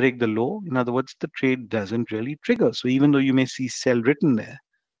 doesn't break the low. In other words, the trade doesn't really trigger. So even though you may see sell written there,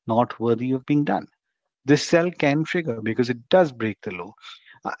 not worthy of being done, this sell can trigger because it does break the low.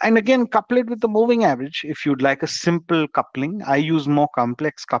 And again, couple it with the moving average. If you'd like a simple coupling, I use more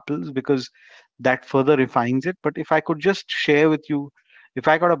complex couples because that further refines it. But if I could just share with you, if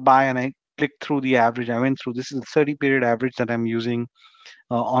I got a buy and I clicked through the average, I went through, this is the 30-period average that I'm using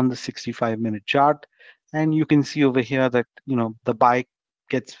on the 65-minute chart. And you can see over here that, the buy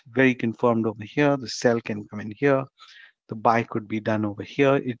gets very confirmed over here. The sell can come in here. The buy could be done over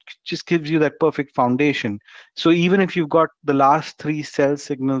here. It just gives you that perfect foundation. So even if you've got the last 3 sell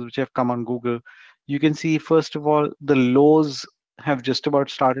signals which have come on Google, you can see, first of all, the lows have just about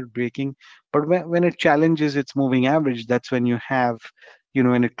started breaking. But when it challenges its moving average, that's when you have,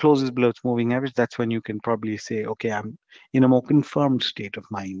 when it closes below its moving average, that's when you can probably say, okay, I'm in a more confirmed state of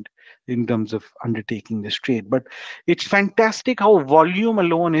mind in terms of undertaking this trade. But it's fantastic how volume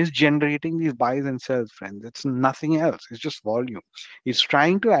alone is generating these buys and sells, friends. It's nothing else. It's just volume. It's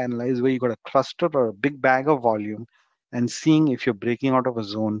trying to analyze where you got a cluster or a big bag of volume and seeing if you're breaking out of a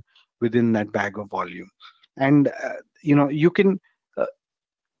zone within that bag of volume. And, you can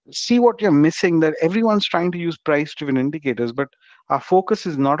see what you're missing, that everyone's trying to use price driven indicators, but our focus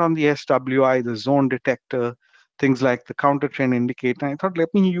is not on the SWI, the zone detector, things like the counter trend indicator. I thought,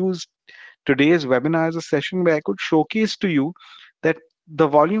 let me use today's webinar as a session where I could showcase to you that the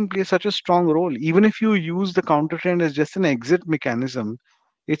volume plays such a strong role. Even if you use the counter trend as just an exit mechanism,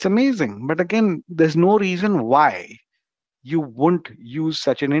 it's amazing. But again, there's no reason why you wouldn't use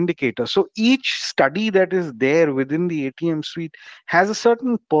such an indicator. So each study that is there within the ATM suite has a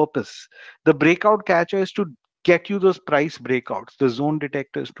certain purpose. The breakout catcher is to get you those price breakouts. The zone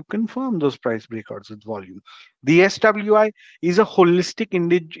detector is to confirm those price breakouts with volume. The SWI is a holistic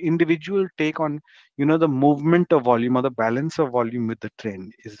individual take on, the movement of volume or the balance of volume with the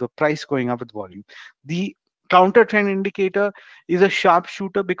trend. Is the price going up with volume? The counter trend indicator is a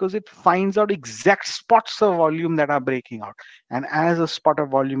sharpshooter because it finds out exact spots of volume that are breaking out. And as a spot of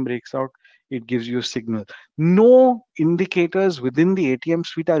volume breaks out, it gives you a signal. No indicators within the ATM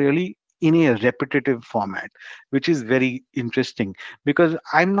suite are really in a repetitive format, which is very interesting because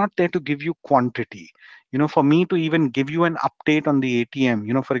I'm not there to give you quantity. For me to even give you an update on the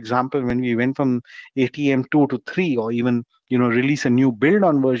ATM, for example, when we went from ATM 2 to 3 or even, release a new build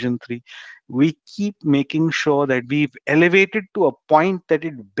on version 3, we keep making sure that we've elevated to a point that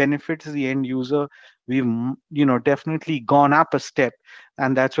it benefits the end user. We've, definitely gone up a step,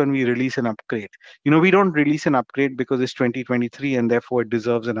 and that's when we release an upgrade. We don't release an upgrade because it's 2023 and therefore it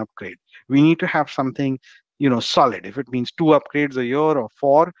deserves an upgrade. We need to have something, solid. If it means 2 upgrades a year or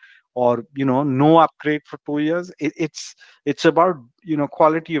 4, or no upgrade for 2 years, it's about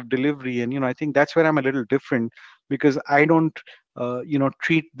quality of delivery. And I think that's where I'm a little different, because I don't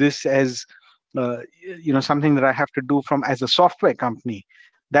treat this as something that I have to do from as a software company.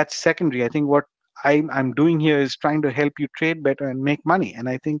 That's secondary. I think what I'm doing here is trying to help you trade better and make money. And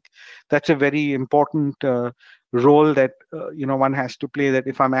I think that's a very important role that one has to play, that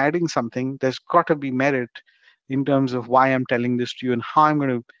if I'm adding something, there's got to be merit in terms of why I'm telling this to you and how I'm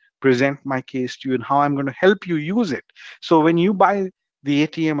going to present my case to you and how I'm going to help you use it. So when you buy the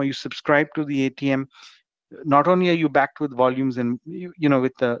ATM or you subscribe to the ATM, not only are you backed with volumes and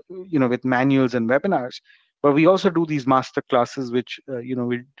with the with manuals and webinars, but we also do these master classes, which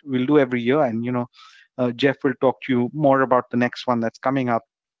we'll do every year. And Jeff will talk to you more about the next one that's coming up,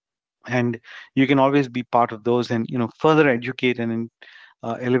 and you can always be part of those and further educate and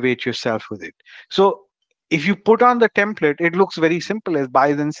elevate yourself with it. So if you put on the template, it looks very simple as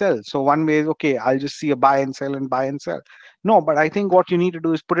buys and sells. So one way is, okay, I'll just see a buy and sell and buy and sell. No, but I think what you need to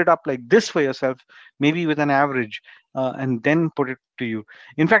do is put it up like this for yourself, maybe with an average, and then put it to you.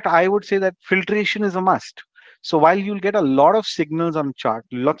 In fact, I would say that filtration is a must. So while you'll get a lot of signals on chart,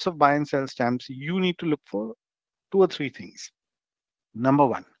 lots of buy and sell stamps, you need to look for 2 or 3 things. Number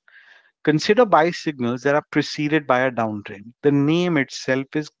one, consider buy signals that are preceded by a downtrend. The name itself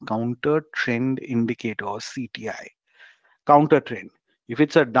is counter trend indicator, or CTI. Counter trend. If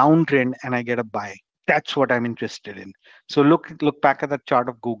it's a downtrend and I get a buy, that's what I'm interested in. So look back at that chart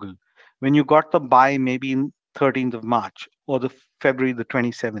of Google. When you got the buy, maybe in 13th of March or the February the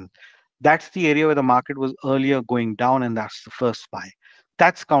 27th, that's the area where the market was earlier going down, and that's the first buy.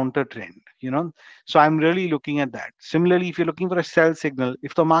 That's counter trend. So I'm really looking at that. Similarly, if you're looking for a sell signal,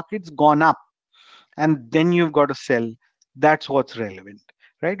 if the market's gone up and then you've got to sell, that's what's relevant,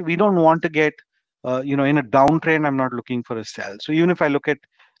 right? We don't want to get in a downtrend. I'm not looking for a sell. So even if I look at,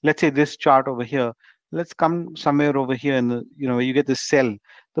 let's say, this chart over here, let's come somewhere over here in the where you get the sell.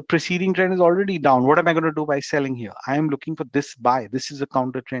 The preceding trend is already down. What am I going to do by selling here? I am looking for this buy. This is a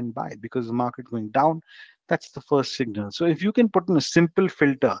counter trend buy because the market going down. That's the first signal. So if you can put in a simple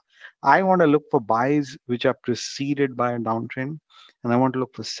filter, I want to look for buys which are preceded by a downtrend, and I want to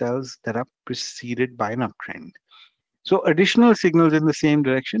look for sells that are preceded by an uptrend. So additional signals in the same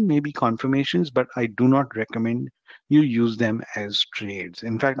direction may be confirmations, but I do not recommend you use them as trades.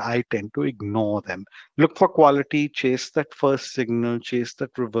 In fact, I tend to ignore them. Look for quality, chase that first signal, chase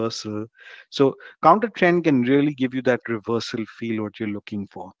that reversal. So counter trend can really give you that reversal feel, what you're looking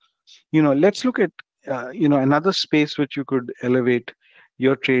for. Let's look at another space which you could elevate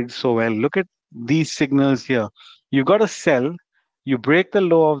your trades so well. Look at these signals here. You've got a sell, you break the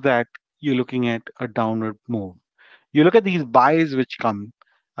low of that, you're looking at a downward move. You look at these buys which come.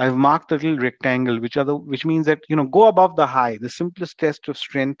 I've marked a little rectangle, which means that go above the high. The simplest test of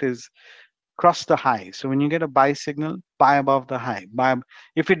strength is cross the high. So when you get a buy signal, buy above the high.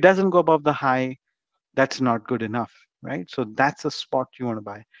 If it doesn't go above the high, that's not good enough, right? So that's a spot you want to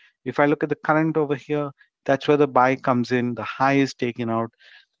buy. If I look at the current over here, that's where the buy comes in. The high is taken out.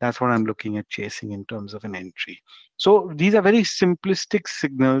 That's what I'm looking at chasing in terms of an entry. So these are very simplistic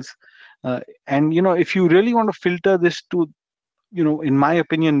signals. And if you really want to filter this to, in my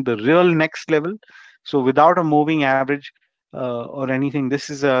opinion, the real next level, so without a moving average or anything,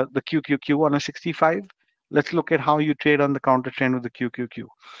 this is the QQQ on a 65. Let's look at how you trade on the counter trend with the QQQ.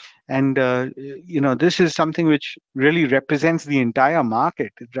 And this is something which really represents the entire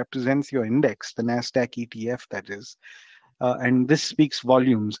market. It represents your index, the NASDAQ ETF, that is. And this speaks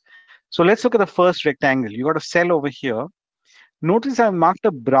volumes. So let's look at the first rectangle. You got a sell over here. Notice I've marked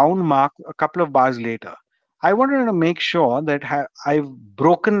a brown mark a couple of bars later. I wanted to make sure that I've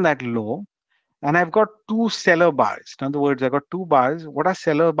broken that low, and I've got 2 seller bars. In other words, I've got 2 bars. What are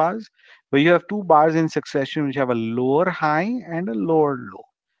seller bars? Where you have 2 bars in succession which have a lower high and a lower low.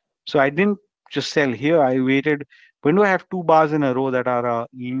 So I didn't just sell here. I waited. When do I have 2 bars in a row that are a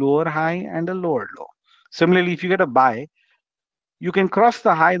lower high and a lower low? Similarly, if you get a buy, you can cross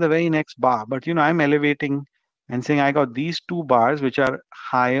the high the very next bar. But I'm elevating and saying I got these 2 bars which are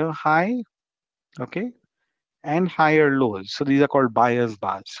higher high, okay, and higher lows. So these are called buyers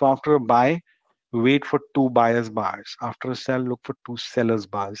bars. So after a buy, wait for 2 buyers bars. After a sell, look for 2 sellers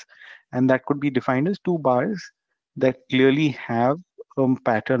bars. And that could be defined as 2 bars that clearly have a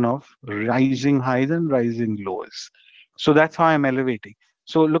pattern of rising highs and rising lows. So that's how I'm elevating.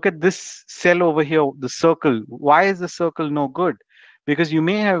 So look at this sell over here, the circle. Why is the circle no good? Because you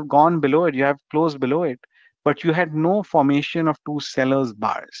may have gone below it, you have closed below it, but you had no formation of 2 sellers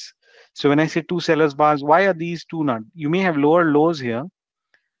bars. So when I say 2 sellers bars, why are these 2 not? You may have lower lows here,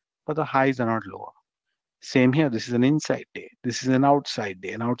 but the highs are not lower. Same here. This is an inside day. This is an outside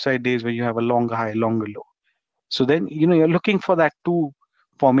day. An outside day is where you have a longer high, longer low. So then, you're looking for that 2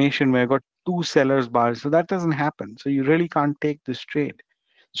 formation where you got 2 sellers bars. So that doesn't happen. So you really can't take this trade.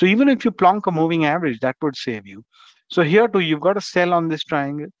 So even if you plonk a moving average, that would save you. So here too, you've got to sell on this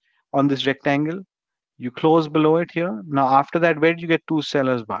triangle, on this rectangle. You close below it here. Now after that, where do you get 2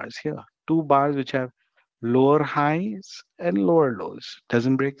 sellers bars? Here, 2 bars which have lower highs and lower lows.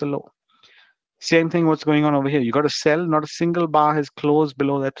 Doesn't break the low. Same thing what's going on over here. You got to sell, not a single bar has closed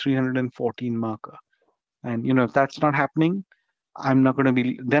below that 314 marker. And if that's not happening, I'm not going to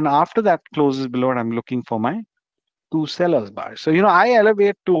be, then after that closes below it, I'm looking for my two sellers bars. So, I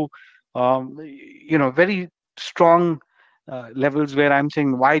elevate to, very strong levels where I'm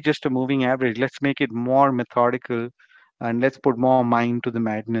saying, why just a moving average? Let's make it more methodical and let's put more mind to the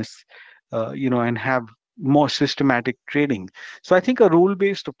madness, and have more systematic trading. So I think a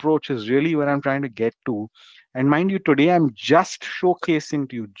rule-based approach is really what I'm trying to get to. And mind you, today I'm just showcasing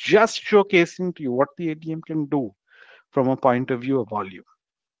to you what the ATM can do from a point of view of volume.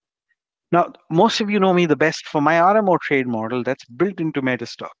 Now, most of you know me the best for my RMO trade model that's built into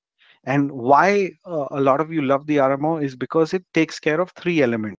MetaStock. And why a lot of you love the RMO is because it takes care of three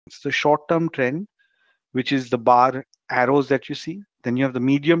elements: the short term trend, which is the bar arrows that you see, then you have the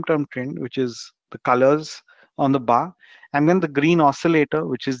medium term trend, which is the colors on the bar, and then the green oscillator,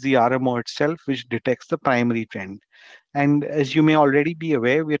 which is the RMO itself, which detects the primary trend. And as you may already be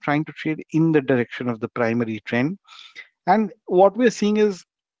aware, we are trying to trade in the direction of the primary trend. And what we're seeing is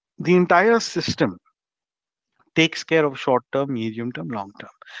the entire system takes care of short term, medium term, long term.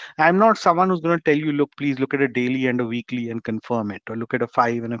 I'm not someone who's going to tell you, look, please look at a daily and a weekly and confirm it, or look at a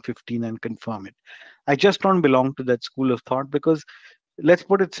 5 and a 15 and confirm it. I just don't belong to that school of thought, because let's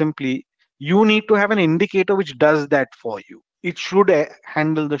put it simply, you need to have an indicator which does that for you. It should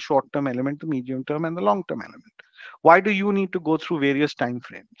handle the short term element, the medium term, and the long term element. Why do you need to go through various time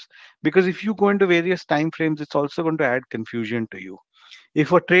frames? Because if you go into various time frames, it's also going to add confusion to you.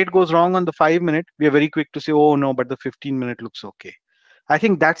 If a trade goes wrong on the 5 minute, we are very quick to say, oh no, but the 15-minute looks okay. I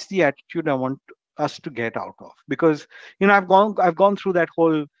think that's the attitude I want us to get out of, because I've gone through that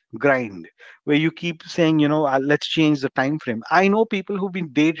whole grind where you keep saying, let's change the time frame. I know people who've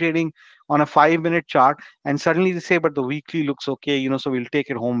been day trading on a 5-minute chart, and suddenly they say, but the weekly looks okay, so we'll take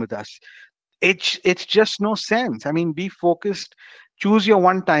it home with us. It's just no sense. I mean, be focused, choose your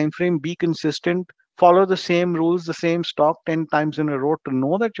one time frame, be consistent, follow the same rules, the same stock 10 times in a row to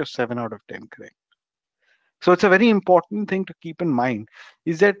know that you're 7 out of 10 correct. So it's a very important thing to keep in mind,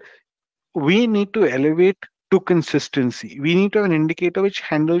 is that we need to elevate to consistency. We need to have an indicator which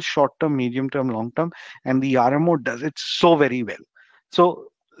handles short term, medium term, long term, and the RMO does it so very well. So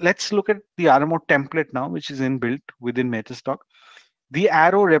let's look at the RMO template now, which is inbuilt within MetaStock. The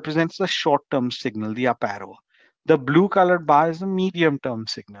arrow represents the short term signal, the up arrow. The blue colored bar is the medium term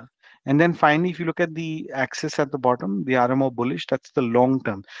signal. And then finally, if you look at the axis at the bottom, the RMO bullish, that's the long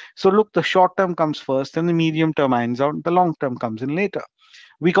term. So look, the short term comes first, then the medium term irons out, the long term comes in later.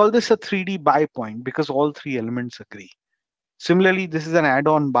 We call this a 3D buy point because all three elements agree. Similarly, this is an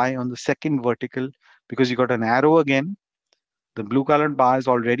add-on buy on the second vertical because you got an arrow again, the blue colored bar is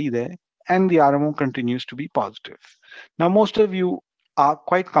already there, and the RMO continues to be positive. Now, most of you are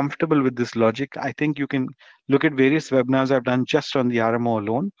quite comfortable with this logic. I think you can look at various webinars I've done just on the RMO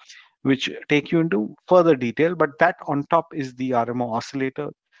alone, which take you into further detail. But that on top is the RMO oscillator,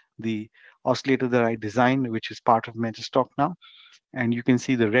 the oscillator that I designed, which is part of MetaStock now. And you can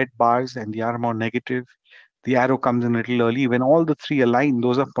see the red bars and the RMO negative. The arrow comes in a little early. When all the three align,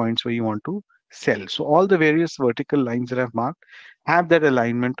 those are points where you want to sell. So all the various vertical lines that I've marked have that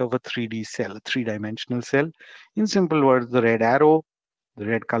alignment of a 3D cell, a three-dimensional cell. In simple words, the red arrow, the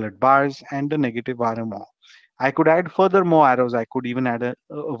red colored bars, and the negative RMO. I could add further more arrows. I could even add a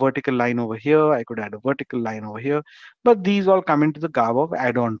vertical line over here. I could add a vertical line over here. But these all come into the garb of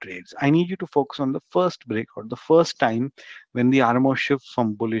add-on trades. I need you to focus on the first break, or the first time when the RMO shifts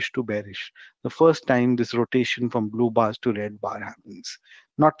from bullish to bearish. The first time this rotation from blue bars to red bar happens.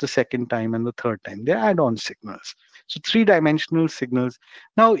 Not the second time and the third time. They're add-on signals. So three-dimensional signals.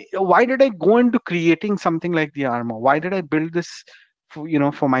 Now, why did I go into creating something like the RMO? Why did I build this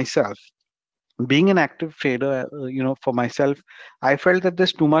for myself? Being an active trader, for myself, I felt that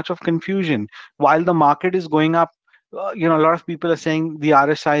there's too much of confusion. While the market is going up, a lot of people are saying the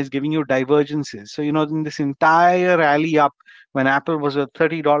RSI is giving you divergences. So, in this entire rally up, when Apple was a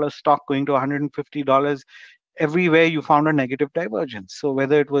 $30 stock going to $150, everywhere you found a negative divergence. So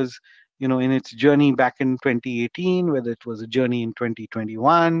whether it was, in its journey back in 2018, whether it was a journey in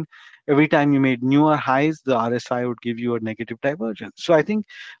 2021, every time you made newer highs, the RSI would give you a negative divergence. So I think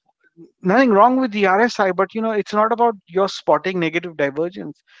nothing wrong with the RSI, but it's not about your spotting negative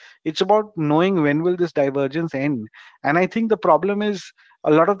divergence. It's about knowing when will this divergence end. And I think the problem is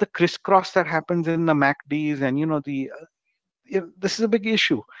a lot of the crisscross that happens in the MACDs, and this is a big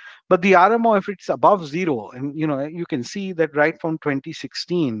issue. But the RMO, if it's above zero, and you can see that right from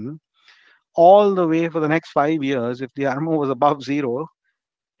 2016 all the way for the next 5 years, if the RMO was above zero,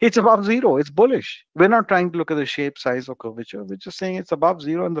 It's above zero. It's bullish. We're not trying to look at the shape, size, or curvature. We're just saying it's above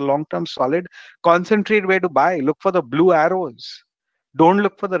zero in the long term solid. Concentrate where to buy. Look for the blue arrows. Don't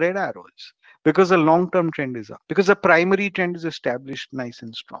look for the red arrows because the long term trend is up, because the primary trend is established nice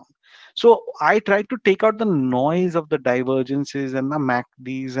and strong. So I try to take out the noise of the divergences and the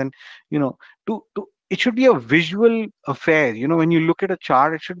MACDs, and to it should be a visual affair. When you look at a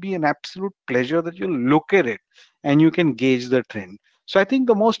chart, it should be an absolute pleasure that you look at it and you can gauge the trend. So I think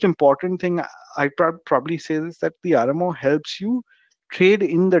the most important thing I probably say is that the RMO helps you trade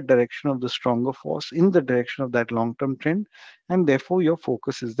in the direction of the stronger force, in the direction of that long-term trend, and therefore your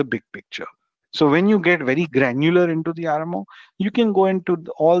focus is the big picture. So when you get very granular into the RMO, you can go into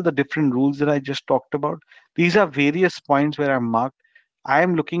all the different rules that I just talked about. These are various points where I'm marked. I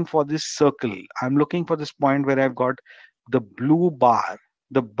am looking for this circle. I'm looking for this point where I've got the blue bar,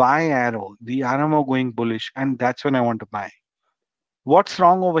 the buy arrow, the RMO going bullish, and that's when I want to buy. What's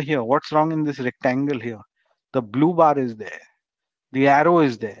wrong over here? What's wrong in this rectangle here? The blue bar is there. The arrow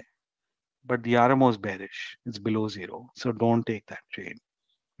is there, but the RMO is bearish. It's below zero. So don't take that trade,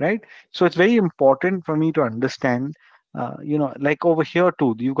 right? So it's very important for me to understand, like over here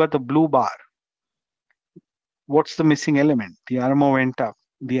too, you've got the blue bar. What's the missing element? The RMO went up.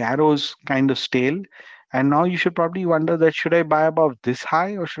 The arrow's kind of stale. And now you should probably wonder that should I buy above this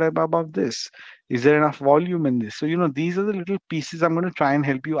high or should I buy above this? Is there enough volume in this? So, these are the little pieces I'm going to try and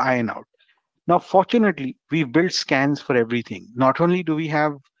help you iron out. Now, fortunately, we've built scans for everything. Not only do we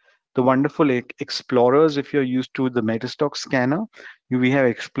have the wonderful explorers, if you're used to the MetaStock scanner, we have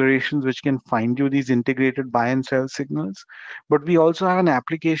explorations which can find you these integrated buy and sell signals. But we also have an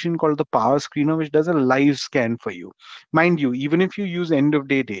application called the Power Screener, which does a live scan for you. Mind you, even if you use end of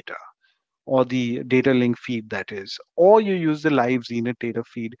day data, or the data link feed, that is, or you use the live Zenith data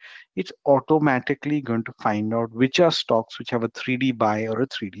feed, it's automatically going to find out which are stocks which have a 3D buy or a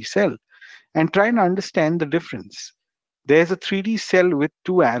 3D sell, and try and understand the difference. There's a 3D sell with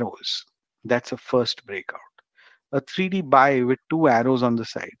two arrows. That's a first breakout. A 3D buy with two arrows on the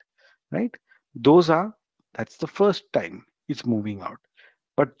side, right? That's the first time it's moving out.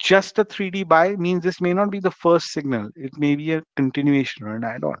 But just a 3D buy means this may not be the first signal. It may be a continuation or an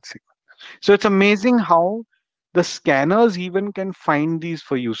add-on signal. So it's amazing how the scanners even can find these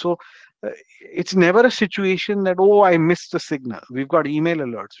for you. So it's never a situation that, oh, I missed a signal. We've got email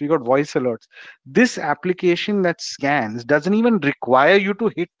alerts, we've got voice alerts. This application that scans doesn't even require you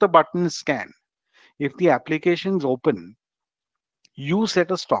to hit the button scan. If the application's open, you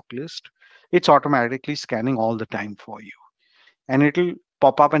set a stock list, it's automatically scanning all the time for you. And it'll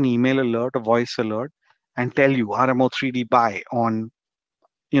pop up an email alert, a voice alert, and tell you RMO 3D buy on,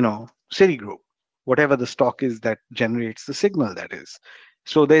 Citigroup, whatever the stock is that generates the signal, that is.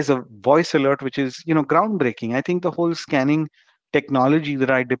 So there's a voice alert, which is, groundbreaking. I think the whole scanning technology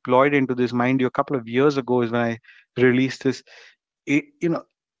that I deployed into this, mind you, a couple of years ago is when I released this.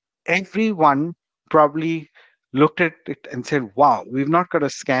 Everyone probably looked at it and said, wow, we've not got a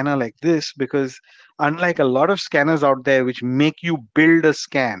scanner like this, because unlike a lot of scanners out there which make you build a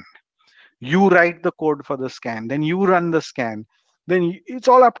scan, you write the code for the scan, then you run the scan, then it's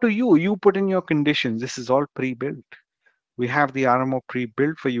all up to you. You put in your conditions. This is all pre-built. We have the RMO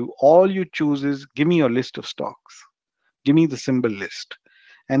pre-built for you. All you choose is give me your list of stocks. Give me the symbol list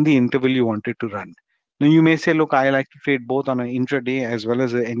and the interval you want it to run. Now you may say, look, I like to trade both on an intraday as well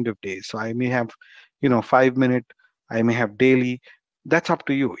as an end of day. So I may have, 5 minute, I may have daily. That's up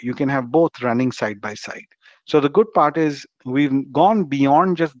to you. You can have both running side by side. So the good part is we've gone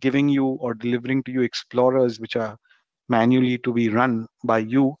beyond just giving you or delivering to you explorers, which are manually to be run by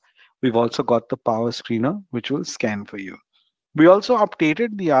you. We've also got the power screener, which will scan for you. We also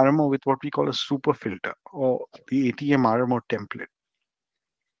updated the RMO with what we call a Superfilter, or the ATM RMO template,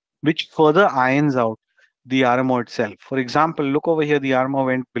 which further irons out the RMO itself. For example, look over here, the RMO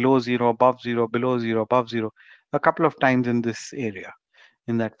went below zero, above zero, below zero, above zero, a couple of times in this area,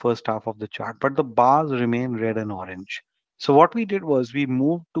 in that first half of the chart, but the bars remain red and orange. So what we did was we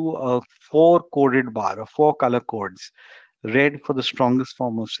moved to a 4-coded bar, or 4 color codes: red for the strongest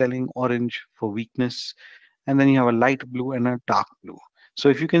form of selling, orange for weakness, and then you have a light blue and a dark blue. So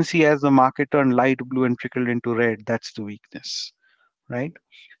if you can see, as the market turned light blue and trickled into red, that's the weakness, right?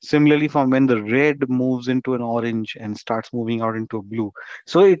 Similarly, from when the red moves into an orange and starts moving out into a blue.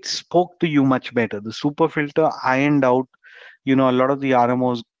 So it spoke to you much better. The super filter ironed out, a lot of the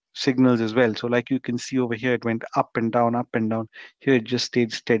RMO's signals as well. So like you can see over here, it went up and down, up and down. Here it just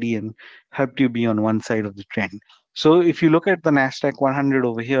stayed steady and helped you be on one side of the trend. So if you look at the NASDAQ 100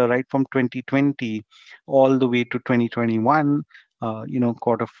 over here, right from 2020 all the way to 2021,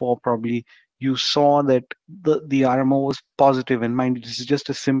 quarter four, probably, you saw that the RMO was positive. And mind you, this is just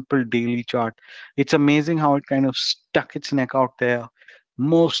a simple daily chart. It's amazing how it kind of stuck its neck out there.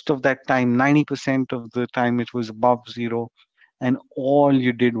 Most of that time, 90% of the time, it was above zero, and all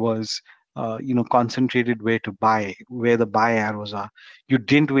you did was concentrated where to buy, where the buy arrows are. You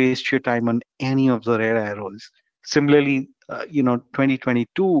didn't waste your time on any of the red arrows. Similarly,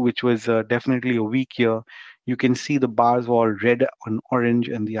 2022, which was definitely a weak year, you can see the bars were all red and orange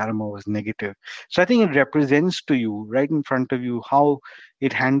and the RMO was negative. So I think it represents to you right in front of you how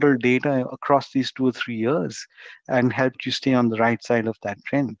it handled data across these 2 or 3 years and helped you stay on the right side of that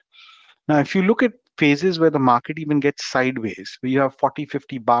trend. Now, if you look at phases where the market even gets sideways, where you have 40,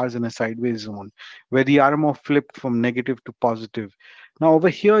 50 bars in a sideways zone, where the RMO flipped from negative to positive. Now, over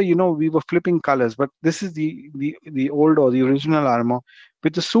here, we were flipping colors, but this is the old or the original RMO.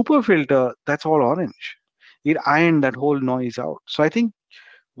 With the super filter, that's all orange. It ironed that whole noise out. So I think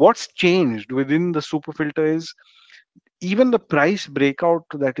what's changed within the super filter is even the price breakout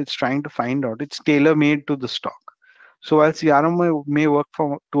that it's trying to find out, it's tailor made to the stock. So whilst the RMO may work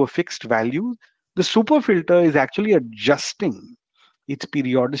to a fixed value, the super filter is actually adjusting its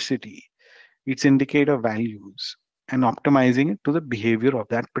periodicity, its indicator values, and optimizing it to the behavior of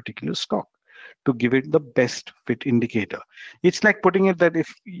that particular stock to give it the best fit indicator. It's like putting it that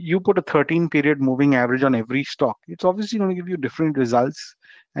if you put a 13 period moving average on every stock, it's obviously going to give you different results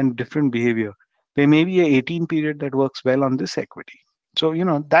and different behavior. There may be a 18 period that works well on this equity. So,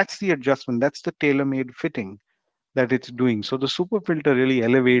 that's the adjustment. That's the tailor-made fitting that it's doing. So the super filter really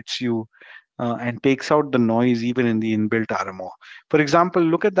elevates you and takes out the noise even in the inbuilt RMO. For example,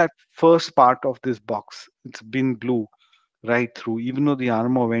 look at that first part of this box. It's been blue right through, even though the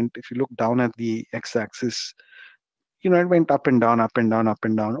RMO went, if you look down at the x-axis, it went up and down, up and down, up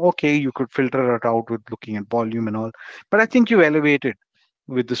and down. Okay, you could filter it out with looking at volume and all, but I think you elevated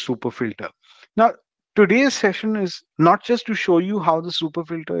with the super filter. Now, today's session is not just to show you how the super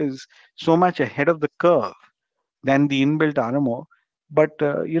filter is so much ahead of the curve than the inbuilt RMO, but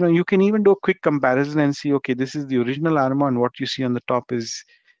you can even do a quick comparison and see, okay, this is the original RMO, and what you see on the top is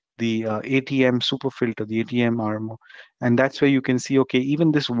the ATM super filter, the ATM RMO. And that's where you can see, okay,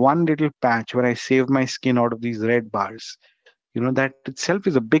 even this one little patch where I save my skin out of these red bars, that itself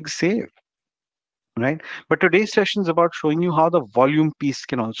is a big save, right? But today's session is about showing you how the volume piece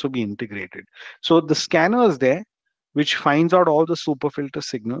can also be integrated. So the scanner is there, which finds out all the super filter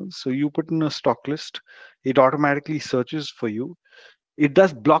signals. So you put in a stock list, it automatically searches for you. It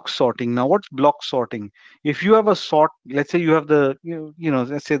does block sorting. Now, what's block sorting? If you have a sort, let's say you have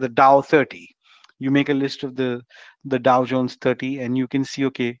let's say the Dow 30, you make a list of the Dow Jones 30, and you can see,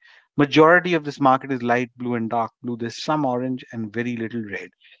 okay, majority of this market is light blue and dark blue. There's some orange and very little red.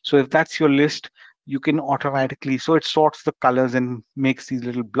 So if that's your list, you can automatically, so it sorts the colors and makes these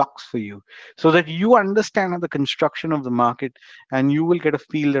little blocks for you so that you understand the construction of the market, and you will get a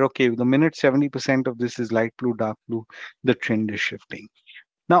feel that, okay, the minute 70% of this is light blue, dark blue, the trend is shifting.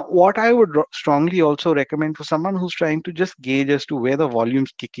 Now, what I would strongly also recommend for someone who's trying to just gauge as to where the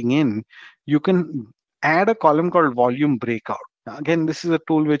volume's kicking in, you can add a column called volume breakout. Now, again, this is a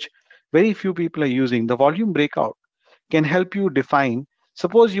tool which very few people are using. The volume breakout can help you define,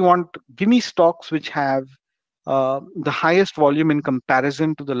 suppose you want, give me stocks which have the highest volume in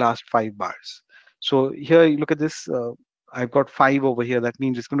comparison to the last 5 bars. So here, you look at this, I've got 5 over here. That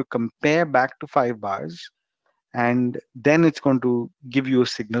means it's going to compare back to 5 bars. And then it's going to give you a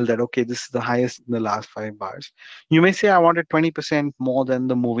signal that, okay, this is the highest in the last 5 bars. You may say, I wanted 20% more than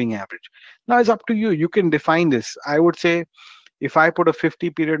the moving average. Now it's up to you. You can define this. I would say if I put a 50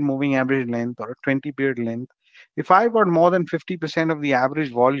 period moving average length or a 20 period length, if I got more than 50% of the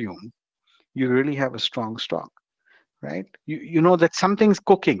average volume, you really have a strong stock, right? You know that something's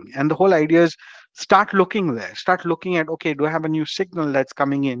cooking. And the whole idea is start looking there. Start looking at, okay, do I have a new signal that's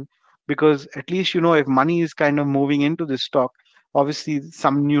coming in? Because at least, if money is kind of moving into this stock, obviously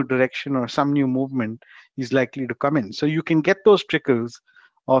some new direction or some new movement is likely to come in. So you can get those trickles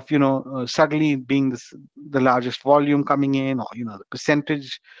of, suddenly being the largest volume coming in, or, the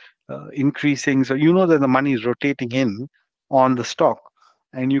percentage increasing. So that the money is rotating in on the stock.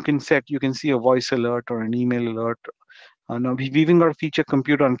 And you can see a voice alert or an email alert. Now we've even got a feature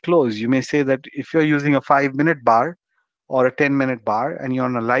compute on close. You may say that if you're using a 5-minute bar or a 10-minute bar and you're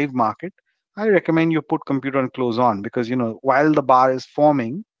on a live market, I recommend you put compute on close on, because while the bar is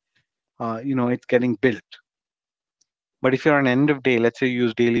forming, it's getting built. But if you're on end of day, let's say you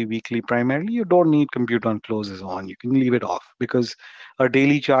use daily, weekly primarily, you don't need compute on closes on. You can leave it off, because a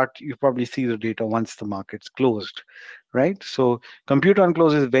daily chart, you probably see the data once the market's closed, right? So compute on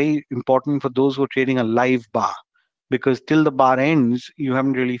close is very important for those who are trading a live bar, because till the bar ends, you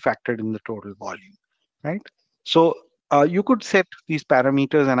haven't really factored in the total volume, right? So you could set these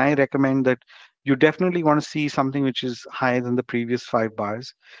parameters, and I recommend that you definitely want to see something which is higher than the previous 5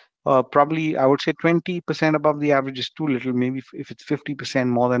 bars. Probably, I would say 20% above the average is too little. Maybe if it's 50%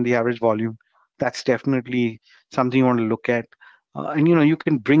 more than the average volume, that's definitely something you want to look at. And you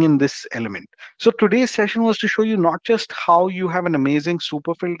can bring in this element. So today's session was to show you not just how you have an amazing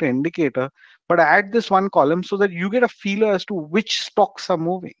Superfilter indicator, but add this one column so that you get a feeler as to which stocks are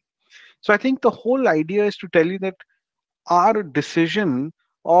moving. So I think the whole idea is to tell you that our decision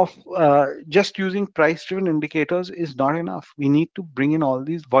of just using price driven indicators is not enough. We need to bring in all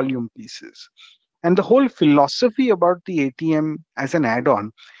these volume pieces. And the whole philosophy about the ATM as an add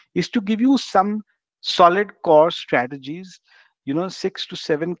on is to give you some solid core strategies. 6 to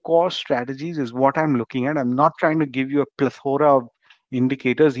 7 core strategies is what I'm looking at. I'm not trying to give you a plethora of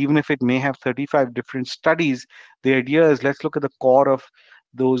indicators, even if it may have 35 different studies. The idea is let's look at the core of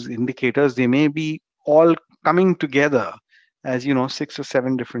those indicators. They may be all coming together as 6 or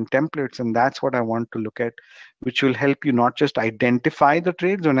 7 different templates, and that's what I want to look at, which will help you not just identify the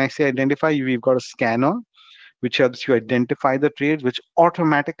trades. When I say identify, we've got a scanner which helps you identify the trades, which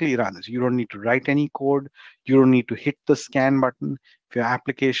automatically runs. You don't need to write any code. You don't need to hit the scan button. If your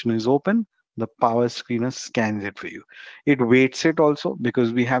application is open, the power screener scans it for you. It weights it also,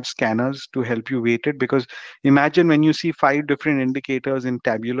 because we have scanners to help you weight it. Because imagine when you see 5 different indicators in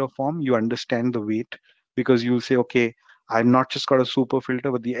tabular form, you understand the weight, because you'll say, okay, I've not just got a super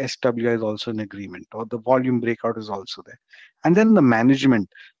filter, but the SWI is also in agreement, or the volume breakout is also there. And then the management.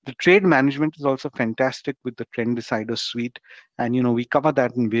 The trade management is also fantastic with the trend decider suite. And we cover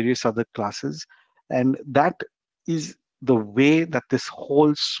that in various other classes. And that is the way that this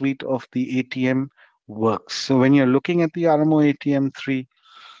whole suite of the ATM works. So when you're looking at the RMO ATM 3,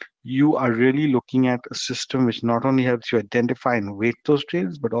 you are really looking at a system which not only helps you identify and weight those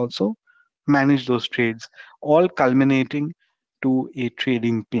trades, but also manage those trades, all culminating to a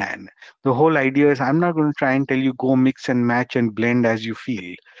trading plan. The whole idea is I'm not going to try and tell you go mix and match and blend as you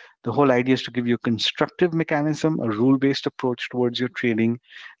feel. The whole idea is to give you a constructive mechanism, a rule-based approach towards your trading,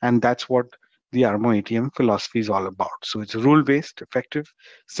 and that's what the RMO ATM philosophy is all about. So it's rule-based, effective,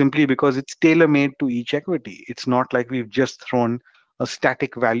 simply because it's tailor-made to each equity. It's not like we've just thrown a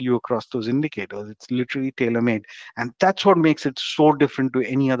static value across those indicators. It's literally tailor-made. And that's what makes it so different to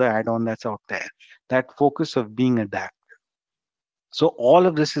any other add-on that's out there. That focus of being adaptive. So all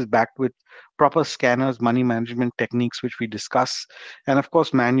of this is backed with proper scanners, money management techniques, which we discuss. And of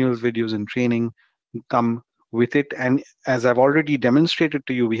course, manuals, videos, and training come with it. And as I've already demonstrated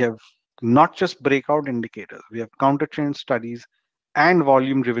to you, we have not just breakout indicators, we have counter trend studies and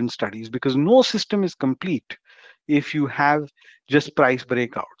volume driven studies, because no system is complete if you have just price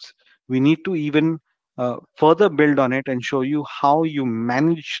breakouts. We need to even further build on it and show you how you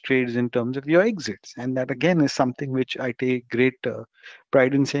manage trades in terms of your exits. And that again is something which I take great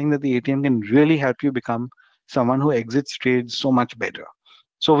pride in saying, that the ATM can really help you become someone who exits trades so much better.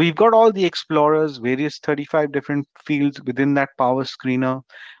 So we've got all the explorers, various 35 different fields within that power screener.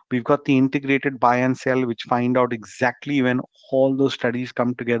 We've got the integrated buy and sell, which find out exactly when all those studies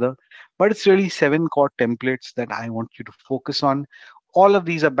come together. But it's really 7 core templates that I want you to focus on. All of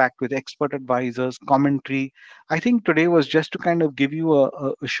these are backed with expert advisors, commentary. I think today was just to kind of give you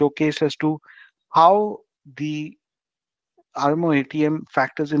a showcase as to how the RMO ATM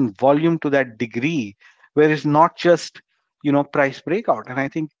factors in volume to that degree, where it's not just price breakout. And I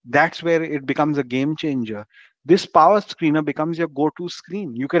think that's where it becomes a game changer. This power screener becomes your go-to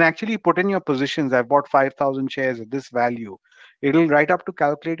screen. You can actually put in your positions. I've bought 5,000 shares at this value. It'll right up to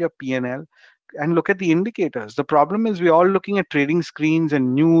calculate your P&L and look at the indicators. The problem is we're all looking at trading screens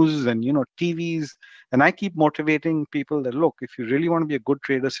and news and TVs. And I keep motivating people that, look, if you really want to be a good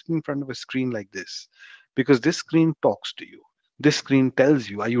trader, sit in front of a screen like this, because this screen talks to you. This screen tells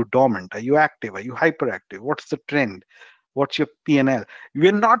you, are you dormant? Are you active? Are you hyperactive? What's the trend? What's your P&L?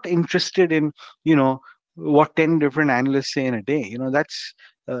 We're not interested in, what 10 different analysts say in a day. That's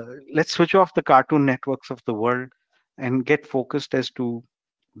let's switch off the cartoon networks of the world and get focused as to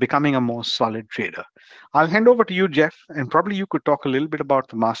becoming a more solid trader. I'll hand over to you, Jeff, and probably you could talk a little bit about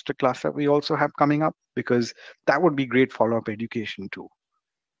the masterclass that we also have coming up, because that would be great follow-up education too.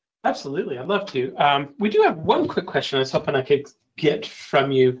 Absolutely, I'd love to. We do have one quick question I was hoping I could get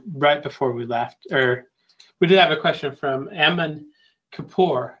from you right before we left. Or we did have a question from Aman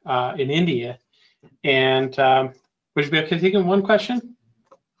Kapoor in India. And would you be okay taking one question?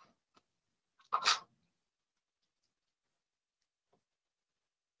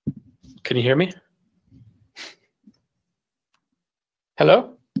 Can you hear me?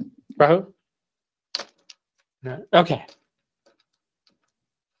 Hello, Rahul? Okay.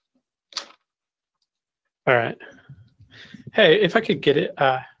 All right. Hey, if I could get it,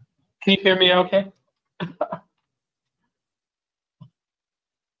 can you hear me okay?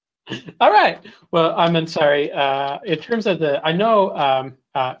 All right. Well, I'm sorry. In terms of I know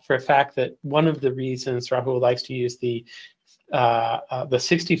for a fact that one of the reasons Rahul likes to use the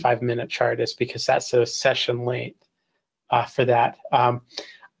 65-minute chart is because that's the session length for that.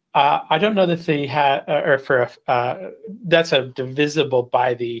 I don't know that they had, or for that's divisible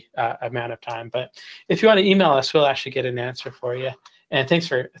by the amount of time. But if you want to email us, we'll actually get an answer for you. And thanks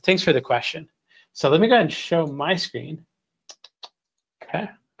for the question. So let me go ahead and show my screen. Okay.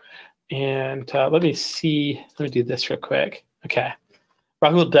 And let me do this real quick. Okay.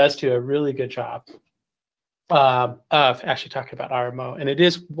 Rahul does do a really good job of actually talking about RMO. And it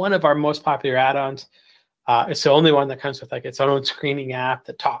is one of our most popular add-ons. It's the only one that comes with like its own screening app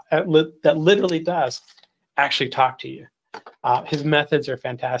that literally does actually talk to you. His methods are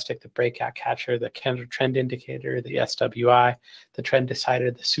fantastic. The breakout catcher, the trend indicator, the SWI, the trend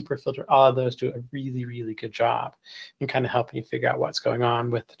decider, the Superfilter, all of those do a really, really good job in kind of helping you figure out what's going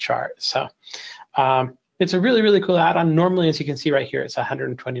on with the chart. So it's a really, really cool add-on. Normally, as you can see right here, it's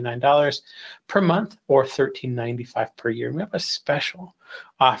 $129 per month or $13.95 per year. We have a special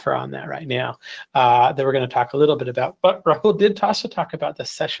offer on that right now that we're going to talk a little bit about. But Rahul did also talk about the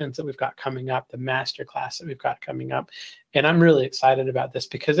sessions that we've got coming up, the master class that we've got coming up. And I'm really excited about this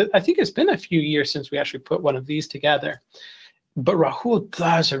because I think it's been a few years since we actually put one of these together. But Rahul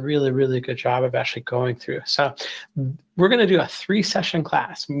does a really, really good job of actually going through. So we're going to do a 3-session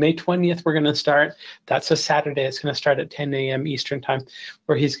class. May 20th, we're going to start. That's a Saturday. It's going to start at 10 a.m. Eastern time,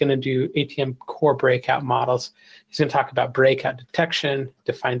 where he's going to do ATM core breakout models. He's going to talk about breakout detection,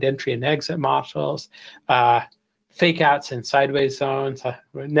 defined entry and exit models, fake outs and sideways zones.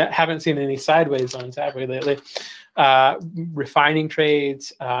 We haven't seen any sideways zones, have we, lately? Refining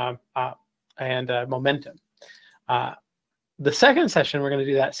trades and momentum. The second session, we're going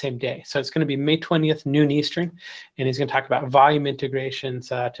to do that same day. So it's going to be May 20th, noon Eastern. And he's going to talk about volume integrations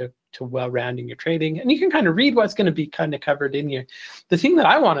to well-rounding your trading. And you can kind of read what's going to be kind of covered in here. The thing that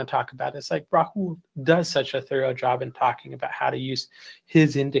I want to talk about is like Rahul does such a thorough job in talking about how to use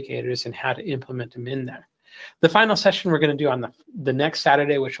his indicators and how to implement them in there. The final session we're going to do on the next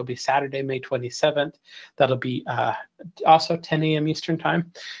Saturday, which will be Saturday, May 27th. That'll be also 10 a.m. Eastern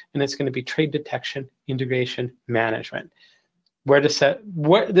time. And it's going to be trade detection, integration, management. This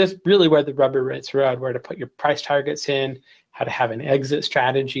really where the rubber meets the road, where to put your price targets in, how to have an exit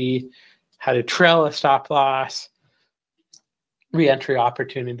strategy, how to trail a stop loss, re-entry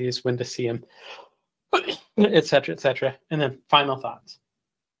opportunities, when to see them, et cetera, et cetera. And then final thoughts.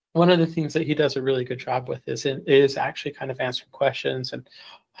 One of the things that he does a really good job with is actually kind of answering questions, and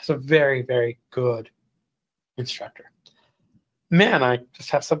he's a very, very good instructor. Man, I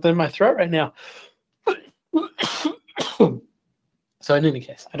just have something in my throat right now. So in any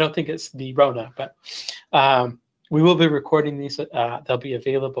case, I don't think it's the Rona, but we will be recording these. They'll be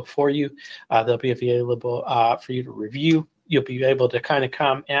available for you. They'll be available for you to review. You'll be able to kind of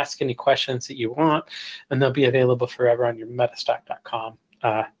come ask any questions that you want, and they'll be available forever on your metastock.com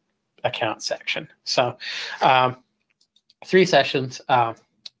account section. So 3 sessions.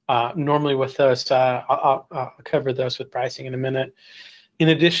 Normally with those, I'll cover those with pricing in a minute. In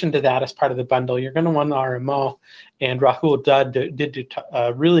addition to that, as part of the bundle, you're going to want an RMO, and Rahul did do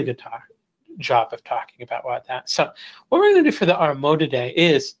a really good job of talking about that. So what we're going to do for the RMO today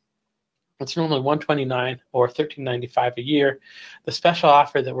is, it's normally $129 or $13.95 a year. The special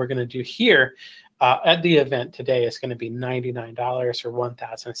offer that we're going to do here at the event today is going to be $99 or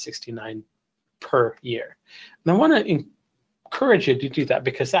 $1,069 per year. And I want to encourage you to do that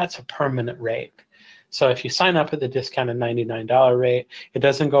because that's a permanent rate. So if you sign up at the discounted $99 rate, it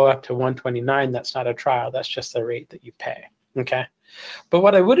doesn't go up to $129. That's not a trial. That's just the rate that you pay. Okay. But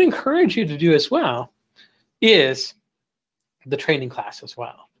what I would encourage you to do as well is the training class as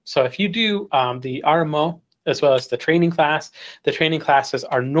well. So if you do the RMO as well as the training classes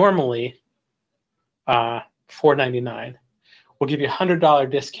are normally $499. We'll give you a $100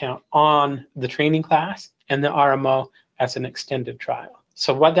 discount on the training class and the RMO as an extended trial.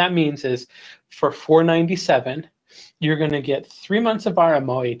 So what that means is for $497, you're going to get 3 months of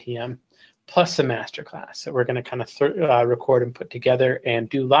RMO ATM plus the masterclass that we're going to kind of record and put together and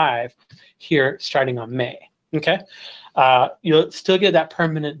do live here starting on May. Okay, you'll still get that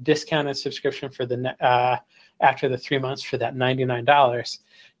permanent discounted subscription for the after the 3 months for that $99.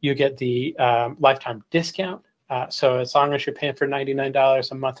 You get the lifetime discount. So as long as you're paying for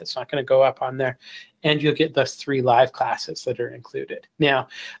 $99 a month, it's not going to go up on there. And you'll get those 3 live classes that are included. Now,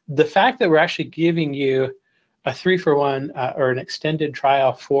 the fact that we're actually giving you a 3-for-1 or an extended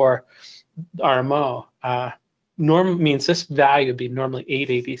trial for RMO, norm means this value would be normally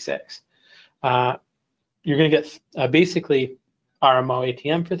 $886. You're going to get basically RMO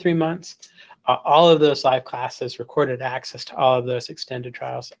ATM for 3 months, all of those live classes, recorded access to all of those extended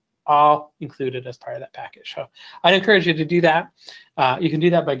trials, all included as part of that package. So I'd encourage you to do that. You can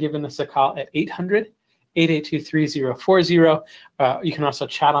do that by giving us a call at 800-882-3040. You can also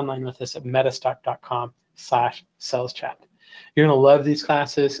chat online with us at metastock.com/saleschat. You're going to love these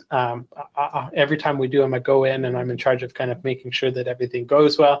classes. Every time we do them, I go in and I'm in charge of kind of making sure that everything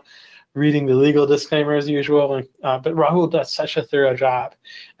goes well, reading the legal disclaimer as usual. But Rahul does such a thorough job.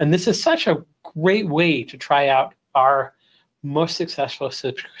 And this is such a great way to try out our most successful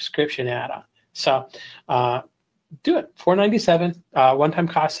subscription add-on. So do it. $497. One-time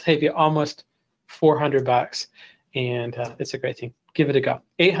cost save you almost $400. And it's a great thing. Give it a go.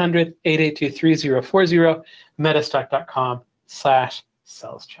 800-882-3040,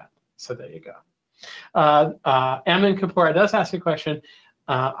 metastock.com/saleschat. So there you go. Amin Kapoor does ask a question.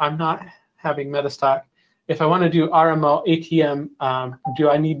 I'm not having MetaStock. If I want to do RMO ATM, do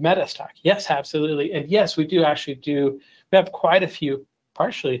I need MetaStock? Yes, absolutely. And yes, we do actually do. We have quite a few,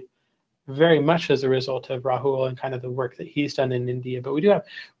 partially very much as a result of Rahul and kind of the work that he's done in India. But we do have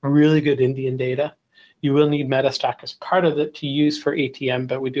really good Indian data. You will need MetaStock as part of it to use for ATM,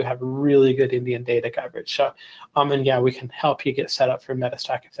 but we do have really good Indian data coverage. So, and yeah, we can help you get set up for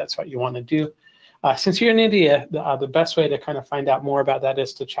MetaStock if that's what you want to do. Since you're in India, the best way to kind of find out more about that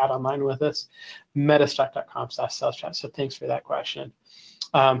is to chat online with us, metastock.com/saleschat. So thanks for that question.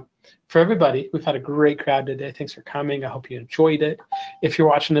 For everybody, we've had a great crowd today. Thanks for coming. I hope you enjoyed it. If you're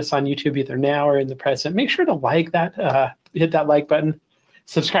watching this on YouTube either now or in the present, make sure to like that, hit that like button,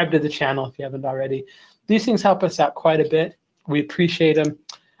 subscribe to the channel if you haven't already. These things help us out quite a bit. We appreciate them.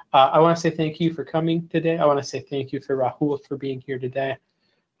 I want to say thank you for coming today. I want to say thank you for Rahul for being here today.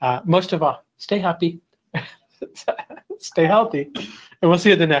 Most of all, stay happy, stay healthy, and we'll see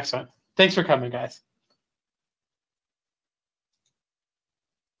you at the next one. Thanks for coming, guys.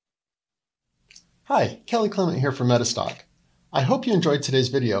 Hi, Kelly Clement here from MetaStock. I hope you enjoyed today's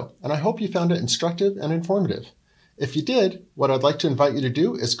video, and I hope you found it instructive and informative. If you did, what I'd like to invite you to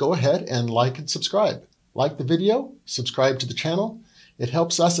do is go ahead and like and subscribe. Like the video, subscribe to the channel. It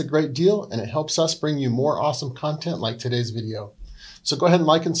helps us a great deal, and it helps us bring you more awesome content like today's video. So go ahead and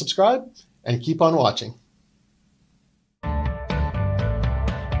like and subscribe, and keep on watching.